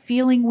talking about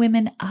feeling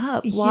women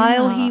up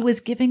while he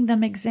was giving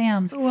them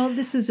exams. Well,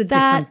 this is a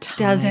different time.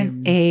 That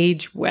doesn't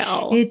age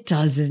well. It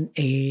doesn't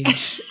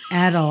age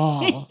at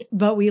all,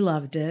 but we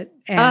loved it.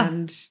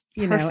 And,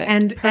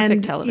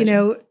 perfect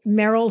television.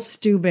 Meryl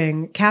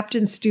Steubing,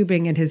 Captain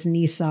Steubing in his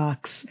knee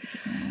socks,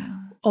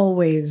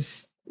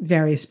 always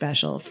very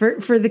special.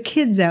 For the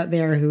kids out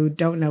there who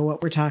don't know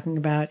what we're talking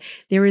about,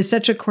 there is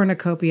such a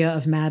cornucopia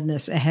of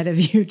madness ahead of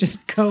you.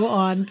 Just go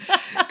on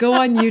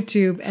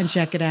YouTube and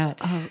check it out.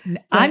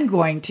 I'm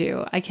going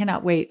to. I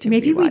cannot wait to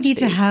maybe we need these.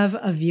 to have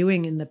a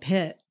viewing in the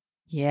pit.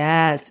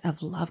 Yes,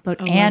 of Love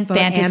Boat and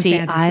Fantasy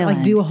Island.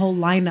 Like do a whole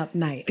lineup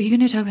night. Are you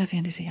going to talk about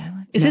Fantasy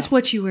Island? Is this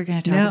what you were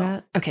going to talk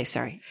about? Okay,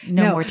 sorry.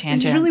 No more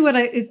tangents. This is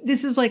really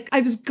this is like,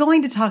 I was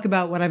going to talk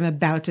about what I'm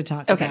about to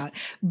talk about,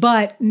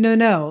 but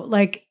no.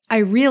 Like I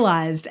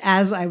realized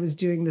as I was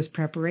doing this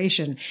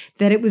preparation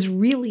that it was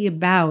really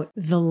about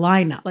the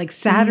lineup. Like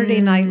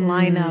Saturday night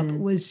lineup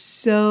was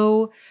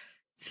so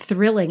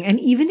thrilling. And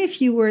even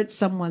if you were at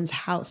someone's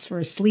house for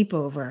a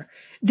sleepover,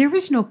 there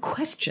was no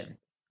question.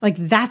 Like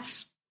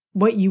that's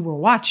what you were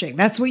watching.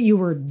 That's what you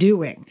were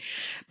doing.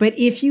 But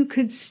if you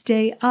could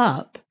stay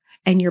up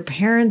and your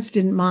parents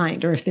didn't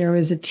mind, or if there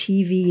was a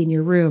TV in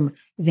your room,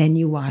 then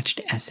you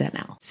watched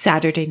SNL.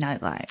 Saturday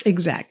Night Live.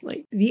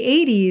 Exactly. The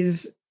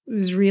 80s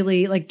was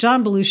really like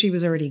John Belushi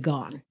was already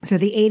gone. So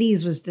the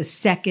 80s was the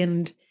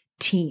second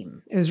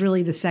team. It was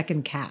really the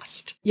second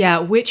cast. Yeah.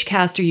 Which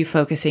cast are you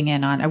focusing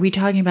in on? Are we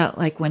talking about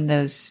like when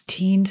those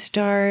teen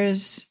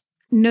stars?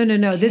 No.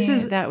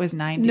 That was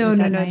 90s.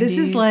 No. This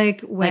is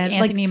like when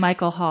Anthony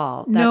Michael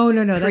Hall. No.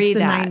 That's the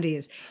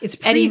 90s. It's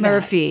Eddie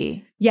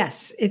Murphy.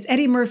 Yes, it's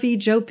Eddie Murphy,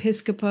 Joe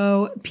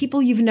Piscopo,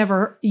 people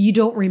you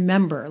don't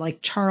remember,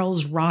 like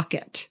Charles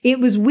Rocket.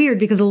 It was weird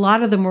because a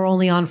lot of them were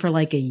only on for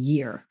like a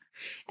year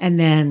and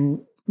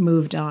then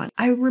moved on.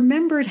 I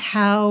remembered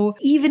how,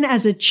 even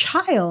as a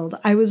child,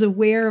 I was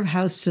aware of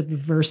how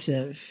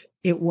subversive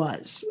it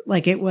was.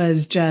 Like it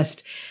was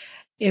just...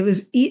 It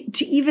was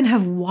to even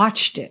have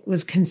watched it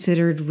was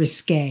considered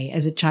risque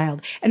as a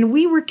child. And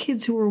we were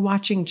kids who were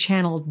watching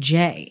Channel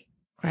J.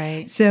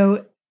 Right.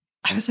 So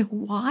I was like,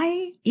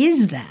 why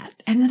is that?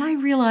 And then I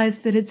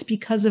realized that it's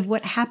because of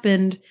what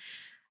happened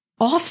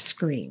off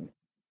screen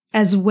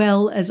as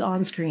well as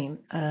on screen.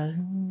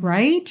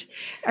 Right?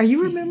 Are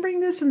you remembering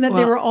this? And that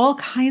there were all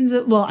kinds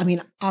of,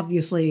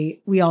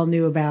 obviously we all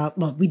knew about,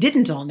 we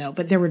didn't all know,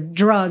 but there were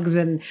drugs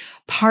and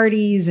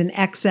parties and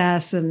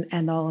excess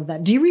and all of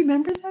that. Do you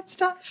remember that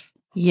stuff?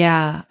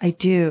 Yeah, I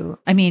do.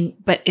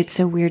 But it's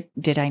so weird.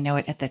 Did I know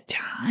it at the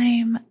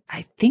time?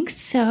 I think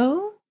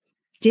so.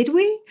 Did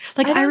we?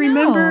 Like, I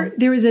remember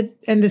there was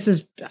this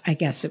is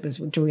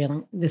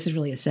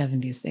really a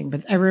 70s thing,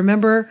 but I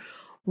remember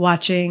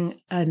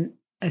watching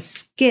a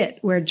skit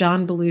where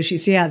John Belushi,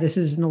 so yeah, this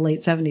is in the late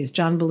 70s.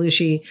 John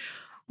Belushi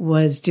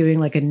was doing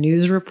like a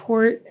news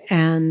report,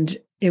 and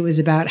it was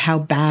about how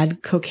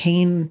bad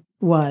cocaine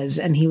was,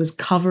 and he was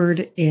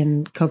covered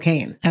in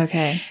cocaine.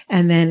 Okay.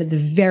 And then at the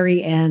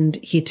very end,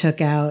 he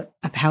took out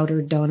a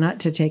powdered donut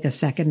to take a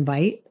second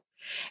bite.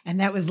 And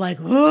that was like,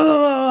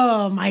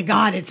 oh my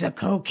God, it's a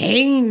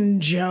cocaine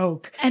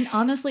joke. And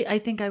honestly, I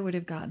think I would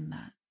have gotten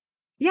that.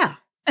 Yeah.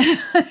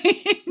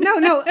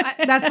 No,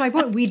 that's my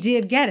point. We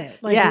did get it.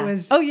 Like Yeah. it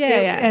was. Oh,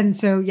 yeah. And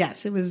so,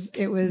 yes, it was.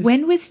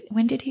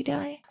 When did he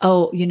die?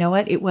 Oh, you know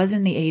what? It was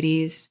in the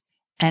 80s,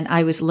 and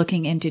I was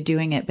looking into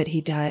doing it, but he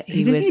died.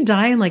 Didn't he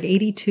die in like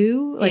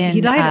 82? Like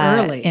he died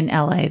early. In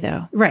LA,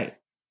 though. Right.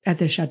 At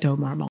the Chateau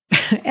Marmont.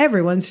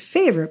 Everyone's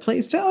favorite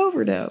place to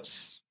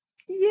overdose.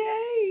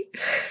 Yay.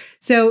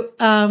 So,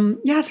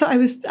 so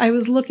I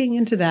was looking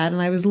into that, and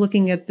I was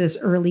looking at this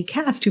early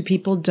cast who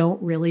people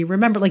don't really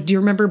remember. Like, do you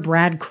remember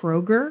Brad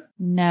Kroger?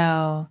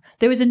 No.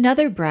 There was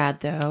another Brad,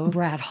 though.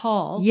 Brad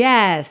Hall.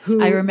 Yes.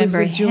 Who I remember was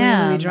with him.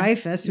 Julia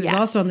Louis-Dreyfus, who was Yes.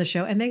 also on the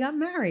show, and they got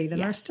married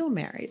and are Yes. still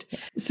married.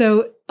 Yes.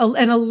 So,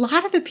 and a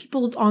lot of the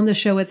people on the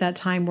show at that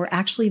time were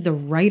actually the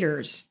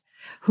writers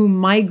who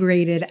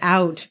migrated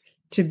out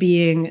to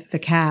being the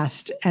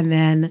cast. And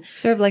then,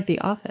 Sort of like The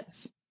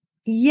Office.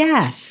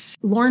 yes,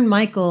 Lorne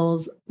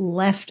Michaels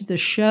left the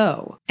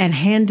show and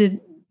handed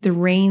the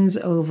reins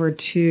over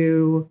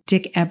to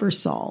Dick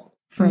Ebersol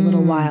for a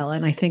little while.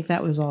 And I think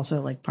that was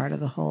also like part of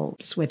the whole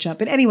switch up.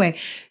 But anyway,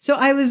 so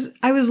I was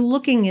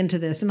looking into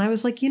this, and I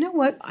was like, you know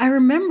what? I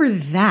remember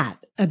that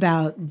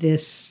about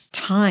this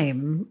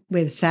time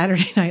with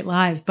Saturday Night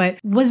Live, but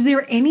was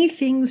there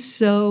anything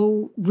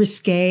so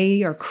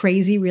risque or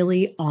crazy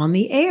really on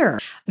the air?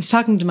 I was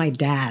talking to my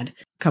dad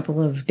a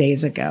couple of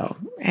days ago,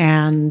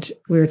 and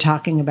we were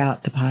talking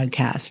about the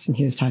podcast, and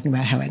he was talking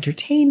about how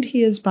entertained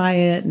he is by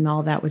it and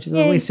all that, which is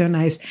always so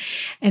nice.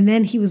 And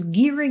then he was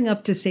gearing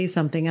up to say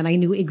something, and I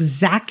knew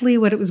exactly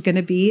what it was going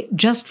to be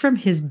just from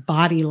his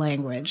body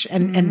language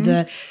and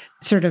the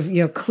sort of,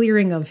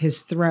 clearing of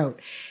his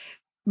throat.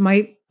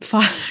 My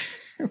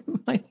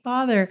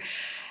father,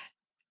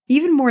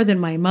 even more than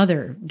my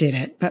mother did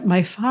it, but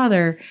my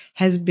father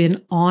has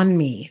been on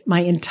me my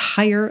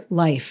entire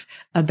life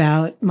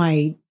about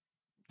my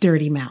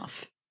dirty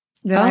mouth,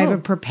 that I have a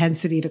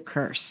propensity to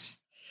curse.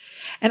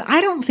 And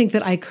I don't think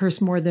that I curse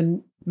more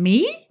than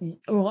me?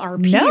 Well, our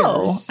peers.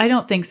 No, I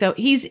don't think so.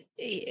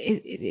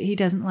 He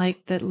doesn't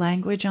like the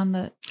language on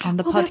the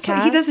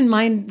podcast. He doesn't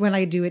mind when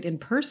I do it in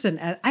person.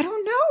 I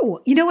don't know.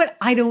 You know what?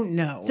 I don't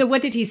know. So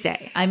what did he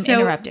say? I'm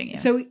interrupting you.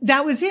 So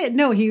that was it.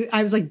 No,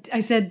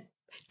 I said,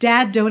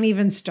 Dad, don't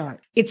even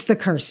start. It's the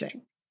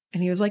cursing.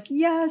 And he was like,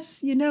 yes,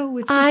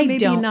 it's just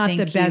maybe not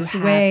the best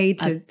way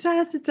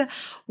to.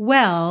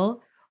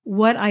 Well,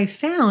 what I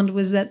found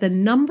was that the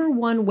number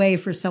one way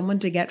for someone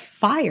to get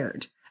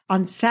fired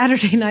on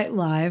Saturday Night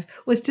Live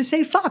was to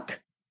say fuck.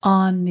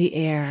 On the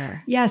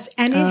air. Yes.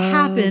 And it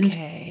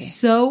happened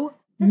so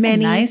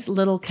many nice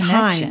little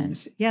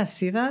times. Yes.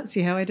 See that?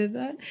 See how I did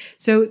that?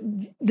 So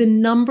the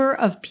number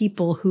of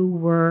people who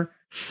were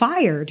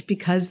fired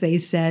because they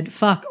said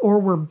fuck or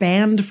were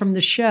banned from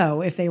the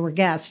show if they were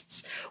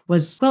guests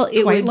was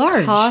it quite would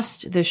large.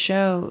 Cost the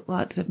show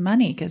lots of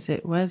money because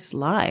it was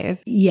live.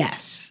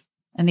 Yes.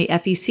 And the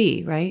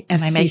FEC, right?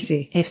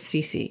 FCC.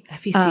 FCC.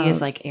 FEC is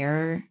like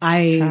air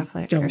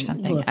traffic or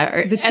something. Look,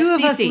 the two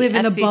of us live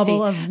in a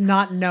bubble of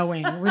not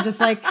knowing. We're just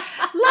like, life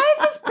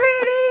is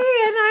pretty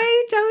and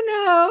I don't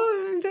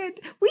know. But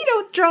we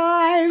don't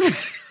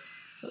drive.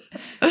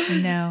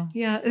 No.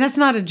 Yeah, that's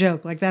not a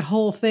joke. Like that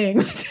whole thing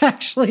was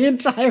actually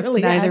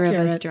entirely Neither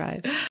accurate. of us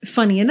drive.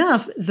 Funny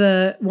enough,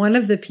 one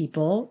of the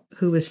people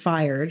who was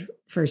fired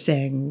for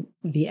saying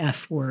the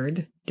F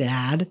word,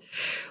 Dad,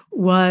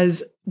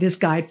 was this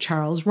guy,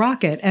 Charles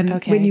Rocket.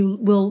 And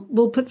when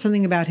we'll put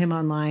something about him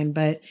online,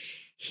 but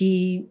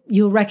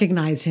you'll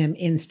recognize him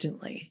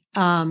instantly.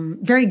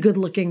 Very good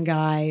looking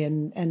guy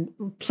and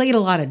played a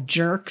lot of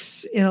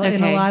jerks in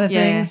a lot of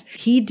things. Yeah.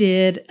 He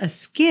did a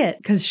skit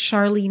because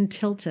Charlene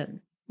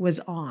Tilton was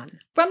on.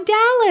 From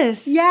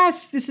Dallas.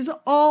 Yes, this is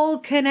all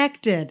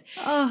connected.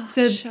 Oh,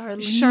 so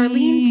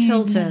Charlene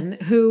Tilton,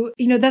 who,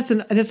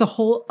 that's a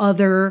whole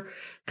other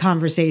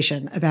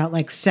conversation about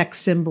like sex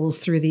symbols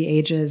through the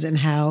ages and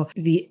how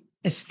the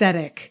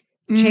aesthetic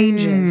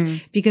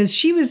changes because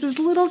she was this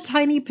little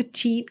tiny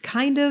petite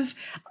kind of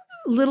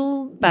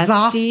little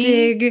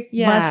zoftig,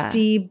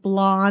 busty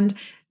blonde,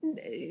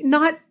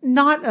 not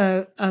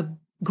a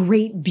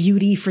great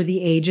beauty for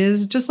the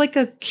ages, just like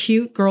a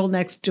cute girl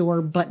next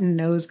door button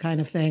nose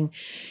kind of thing.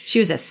 She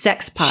was a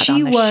sex pot on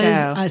the show. She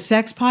was a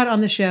sex pot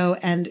on the show,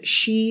 and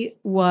she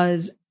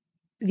was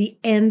the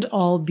end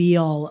all be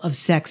all of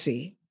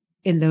sexy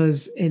in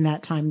that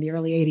time, the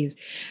early 80s.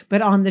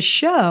 But on the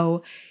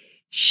show,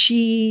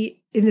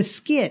 in the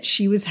skit,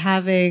 she was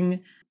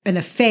having an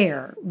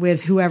affair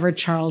with whoever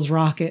Charles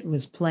Rocket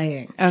was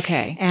playing.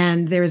 Okay.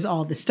 And there's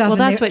all this stuff. Well,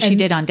 that's what she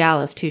did on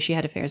Dallas too. She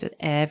had affairs with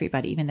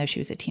everybody, even though she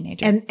was a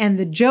teenager. And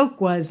the joke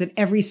was that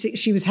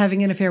she was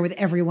having an affair with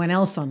everyone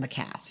else in the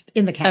cast.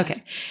 Okay.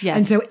 Yes.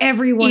 And so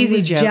everyone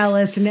was joke.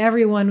 jealous and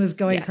everyone was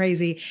going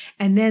crazy.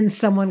 And then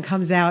someone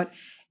comes out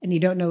and you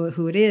don't know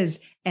who it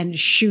is and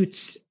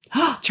shoots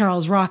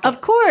Charles Rocket.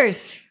 Of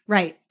course.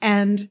 Right.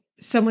 And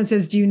someone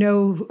says, do you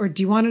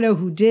want to know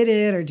who did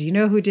it? Or do you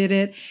know who did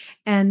it?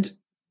 And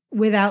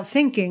without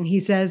thinking,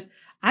 he says,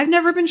 I've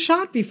never been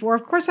shot before.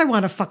 Of course I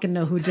want to fucking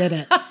know who did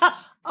it.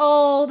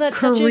 Oh, that's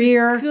such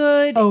a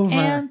good over.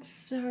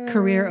 answer.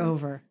 Career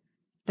over.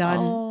 Done.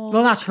 Oh,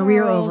 well, not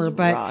career Charles over,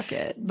 but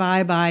Rocket.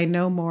 bye-bye.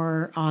 No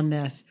more on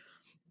this.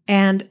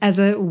 And as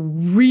a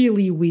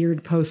really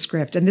weird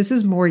postscript, and this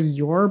is more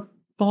your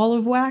ball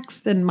of wax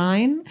than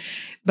mine,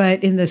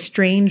 but in the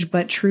strange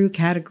but true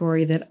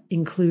category that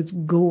includes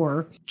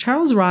gore,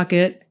 Charles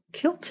Rocket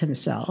killed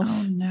himself.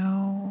 Oh,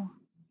 no.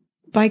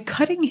 By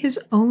cutting his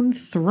own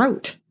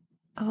throat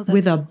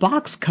with a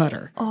box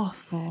cutter.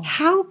 Awful.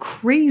 How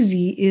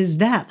crazy is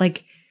that?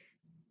 Like,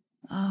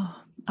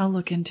 I'll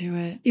look into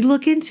it. You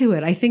look into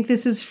it. I think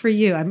this is for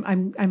you.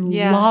 I'm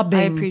lobbing.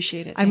 I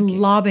appreciate it. I'm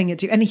lobbing it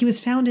to you. And he was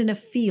found in a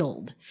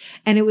field,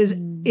 and it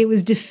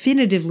was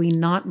definitively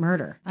not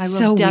murder.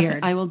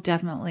 Weird. I will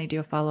definitely do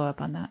a follow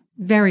up on that.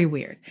 Very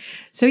weird.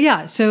 So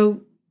yeah.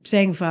 So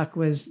saying fuck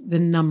was the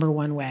number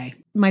one way.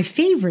 My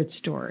favorite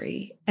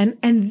story, and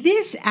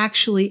this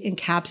actually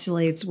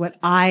encapsulates what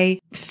I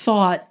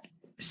thought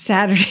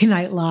Saturday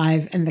Night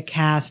Live and the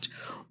cast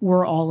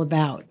were all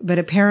about. But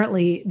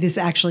apparently this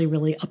actually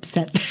really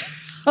upset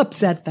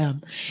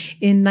them.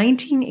 In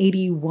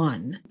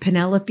 1981,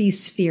 Penelope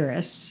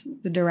Spheris,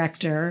 the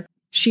director,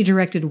 she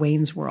directed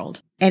Wayne's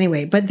World.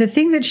 Anyway, but the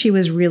thing that she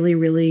was really,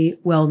 really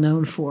well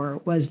known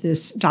for was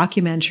this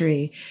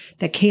documentary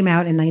that came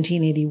out in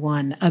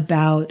 1981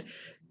 about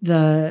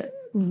the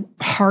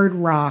hard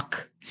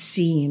rock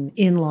scene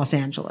in Los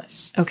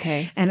Angeles.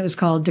 Okay. And it was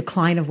called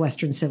Decline of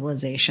Western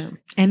Civilization.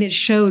 And it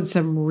showed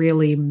some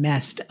really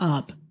messed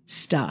up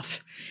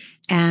stuff.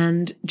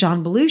 And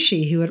John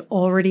Belushi, who had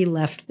already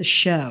left the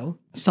show,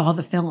 saw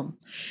the film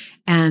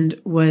and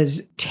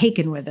was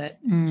taken with it.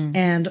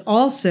 And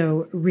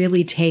also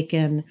really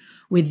taken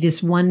with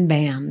this one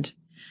band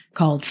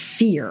called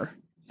Fear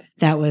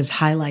that was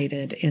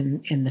highlighted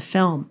in the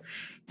film.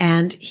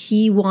 And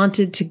he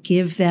wanted to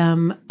give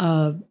them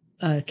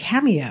a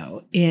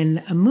cameo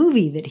in a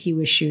movie that he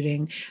was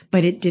shooting,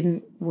 but it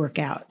didn't work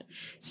out.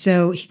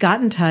 So he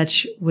got in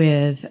touch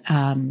with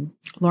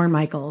Lorne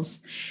Michaels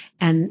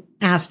and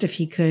asked if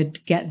he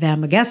could get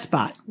them a guest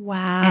spot.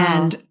 Wow.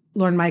 And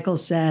Lorne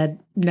Michaels said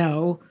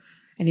no.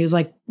 And he was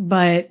like,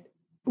 but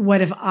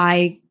what if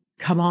I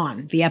come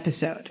on the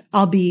episode?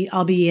 I'll be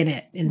in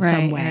it in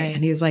some way. Right.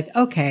 And he was like,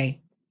 okay,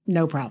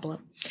 no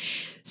problem.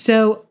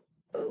 So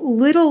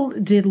little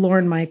did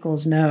Lorne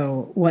Michaels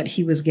know what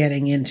he was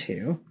getting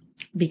into,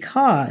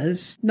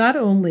 because not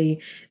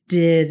only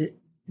did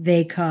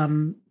they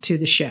come to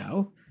the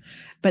show,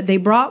 but they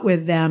brought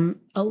with them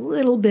a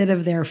little bit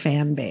of their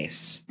fan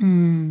base.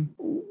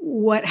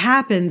 What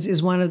happens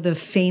is one of the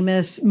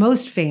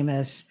most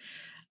famous,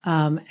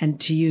 and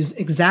to use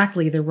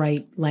exactly the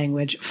right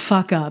language,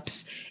 fuck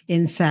ups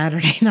in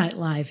Saturday Night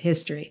Live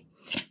history.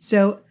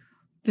 So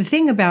the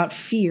thing about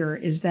Fear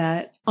is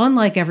that,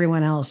 unlike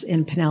everyone else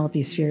in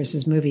Penelope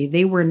Spheris' movie,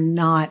 they were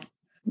not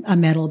a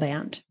metal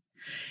band.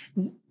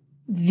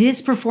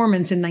 This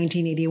performance in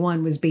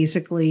 1981 was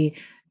basically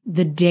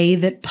the day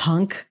that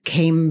punk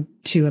came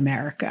to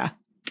America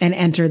and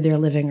entered their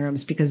living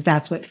rooms, because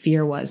that's what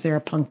Fear was. They're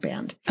a punk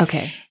band.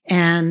 Okay.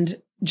 And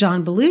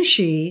John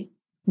Belushi,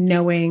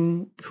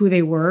 knowing who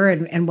they were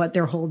and what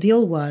their whole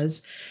deal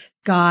was,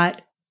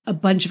 got a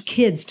bunch of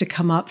kids to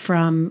come up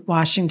from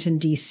Washington,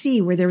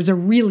 D.C., where there was a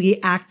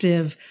really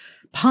active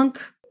punk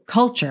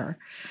culture,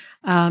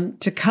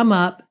 to come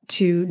up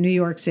to New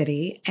York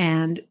City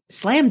and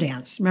slam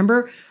dance.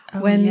 Remember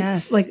when,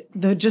 yes. when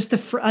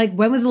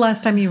was the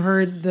last time you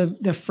heard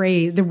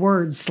the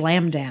word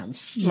slam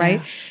dance,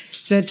 right?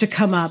 So to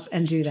come up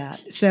and do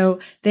that. So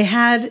they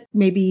had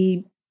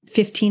maybe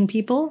 15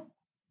 people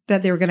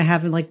that they were going to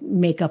have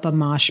make up a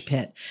mosh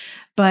pit.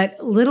 But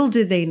little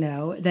did they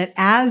know that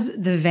as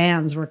the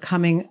vans were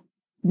coming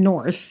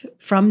north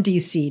from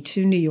DC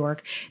to New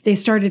York, they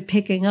started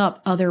picking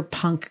up other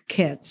punk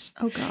kids.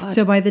 Oh, God.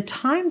 So by the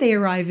time they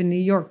arrive in New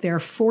York, there are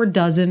 4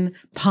 dozen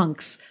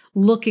punks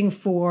looking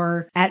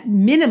for, at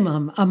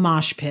minimum, a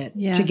mosh pit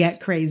to get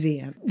crazy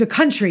in. The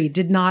country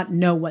did not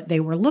know what they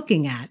were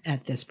looking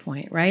at this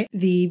point, right?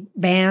 The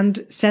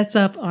band sets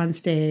up on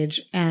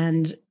stage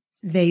and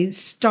they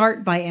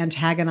start by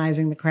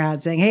antagonizing the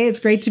crowd, saying, hey, it's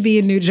great to be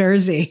in New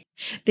Jersey.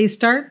 They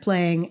start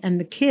playing, and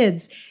the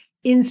kids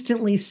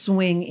instantly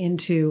swing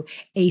into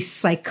a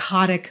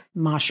psychotic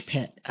mosh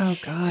pit. Oh,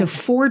 God. So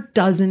 4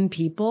 dozen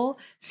people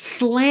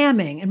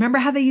slamming. And remember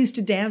how they used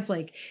to dance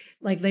like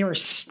like they were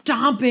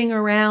stomping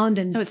around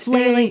and it's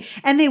flailing,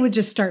 and they would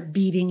just start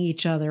beating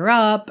each other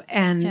up.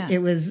 And Yeah.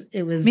 it was,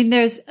 I mean,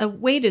 there's a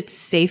way to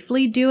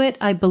safely do it,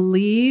 I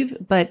believe,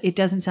 but it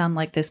doesn't sound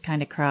like this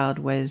kind of crowd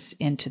was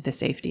into the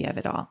safety of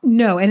it all.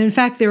 no. And in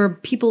fact, there were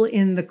people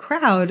in the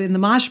crowd, in the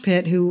mosh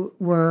pit, who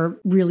were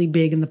really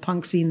big in the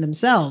punk scene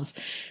themselves.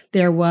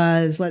 There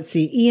was, let's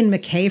see, Ian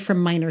MacKaye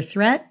from Minor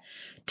Threat,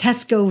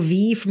 Tesco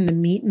V from the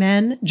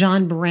Meatmen,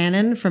 John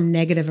Brannon from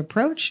Negative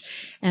Approach,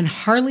 and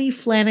Harley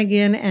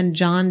Flanagan and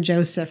John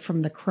Joseph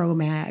from the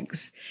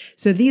Cro-Mags.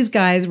 So these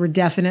guys were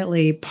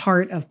definitely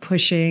part of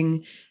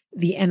pushing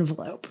the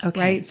envelope,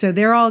 right? So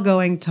they're all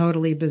going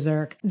totally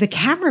berserk. The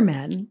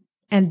cameramen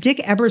and Dick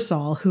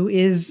Ebersol, who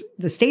is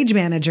the stage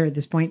manager at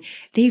this point,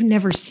 they've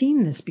never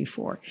seen this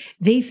before.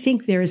 They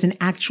think there is an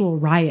actual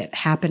riot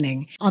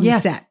happening on the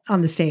set,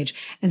 on the stage.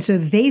 And so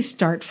they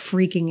start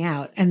freaking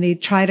out and they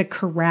try to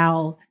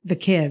corral the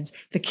kids.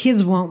 The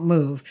kids won't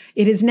move.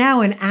 It is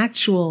now an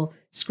actual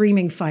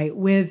screaming fight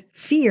with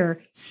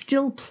Fear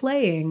still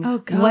playing. Oh,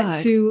 God. What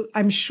to,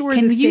 I'm sure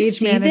Can the you stage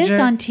see manager. this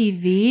on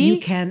TV? You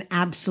can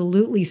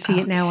absolutely see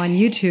it now on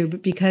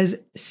YouTube because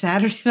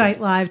Saturday Night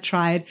Live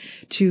tried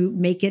to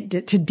make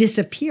it to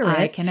disappear.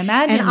 I can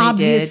imagine and they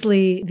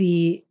obviously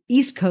the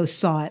East Coast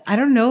saw it. I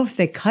don't know if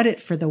they cut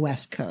it for the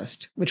West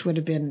Coast, which would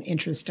have been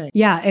interesting.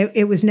 Yeah,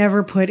 it was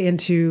never put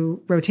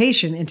into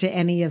rotation into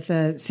any of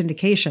the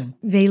syndication.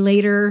 They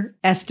later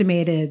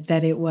estimated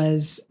that there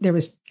was,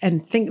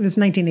 and think it was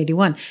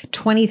 1981,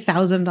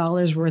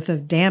 $20,000 worth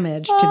of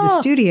damage to the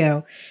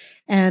studio.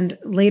 And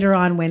later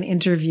on, when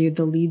interviewed,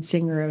 the lead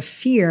singer of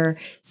Fear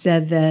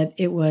said that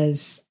it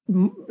was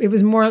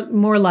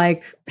more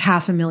like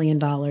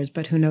 $500,000,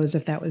 but who knows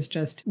if that was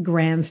just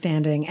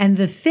grandstanding. And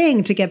the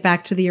thing, to get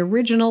back to the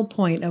original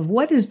point of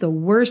what is the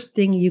worst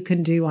thing you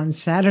can do on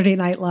Saturday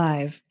Night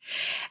Live,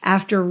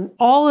 after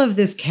all of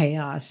this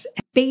chaos,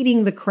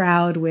 baiting the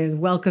crowd with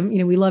welcome,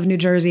 we love New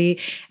Jersey.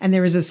 And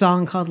there was a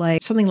song called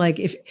something like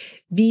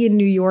be in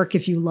New York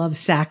if you love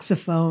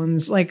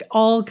saxophones, like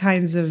all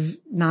kinds of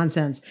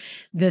nonsense.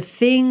 The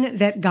thing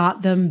that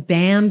got them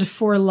banned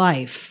for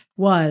life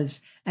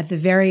was at the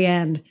very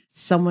end,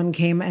 someone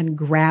came and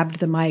grabbed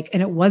the mic,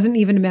 and it wasn't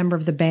even a member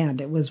of the band.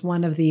 It was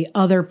one of the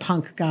other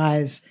punk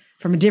guys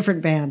from a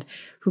different band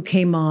who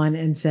came on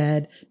and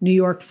said, "New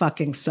York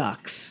fucking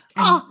sucks."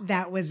 And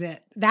that was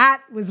it.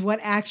 That was what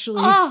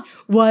actually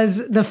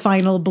was the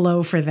final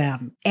blow for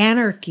them.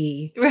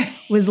 Anarchy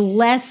was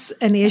less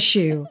an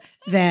issue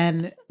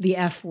than the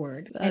F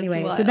word.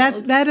 Anyway, wild. so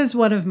that is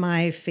one of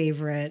my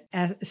favorite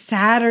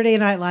Saturday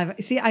Night Live.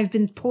 See, I've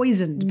been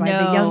poisoned by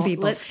the young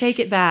people. Let's take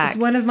it back. It's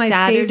one of my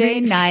Saturday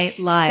favorite Night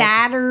Live.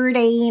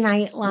 Saturday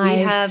Night Live.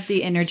 We have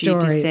the energy to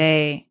stories.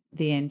 say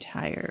the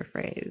entire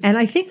phrase. And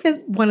I think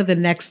that one of the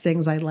next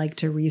things I like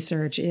to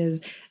research is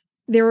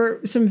there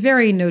were some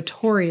very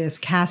notorious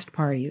cast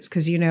parties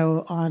because,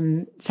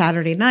 on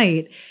Saturday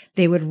night,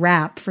 they would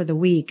wrap for the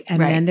week. And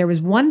then there was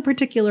one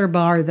particular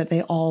bar that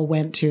they all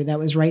went to that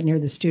was right near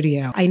the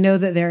studio. I know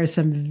that there are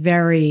some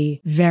very,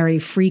 very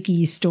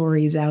freaky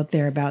stories out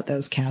there about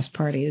those cast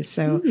parties.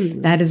 So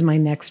that is my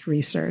next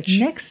research.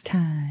 Next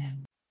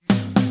time.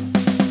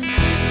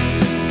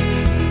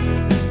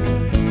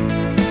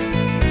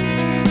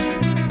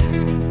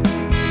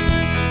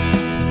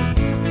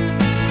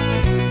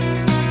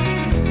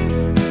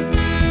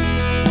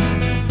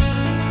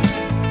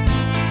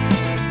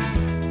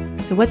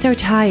 So what's our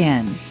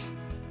tie-in?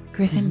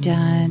 Griffin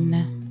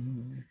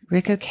Dunn,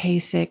 Rick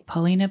Ocasek,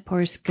 Paulina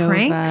Porskova.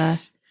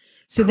 Pranks.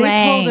 So they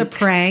pulled a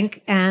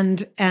prank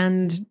and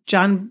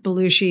John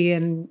Belushi,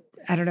 and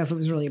I don't know if it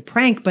was really a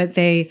prank, but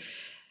they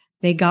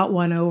got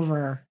one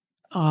over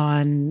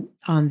on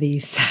the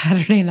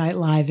Saturday Night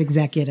Live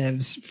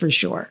executives for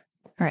sure.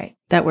 All right.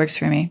 That works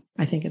for me.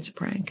 I think it's a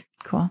prank.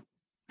 Cool. All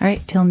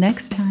right. Till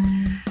next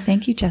time.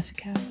 Thank you,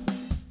 Jessica.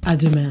 À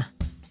demain.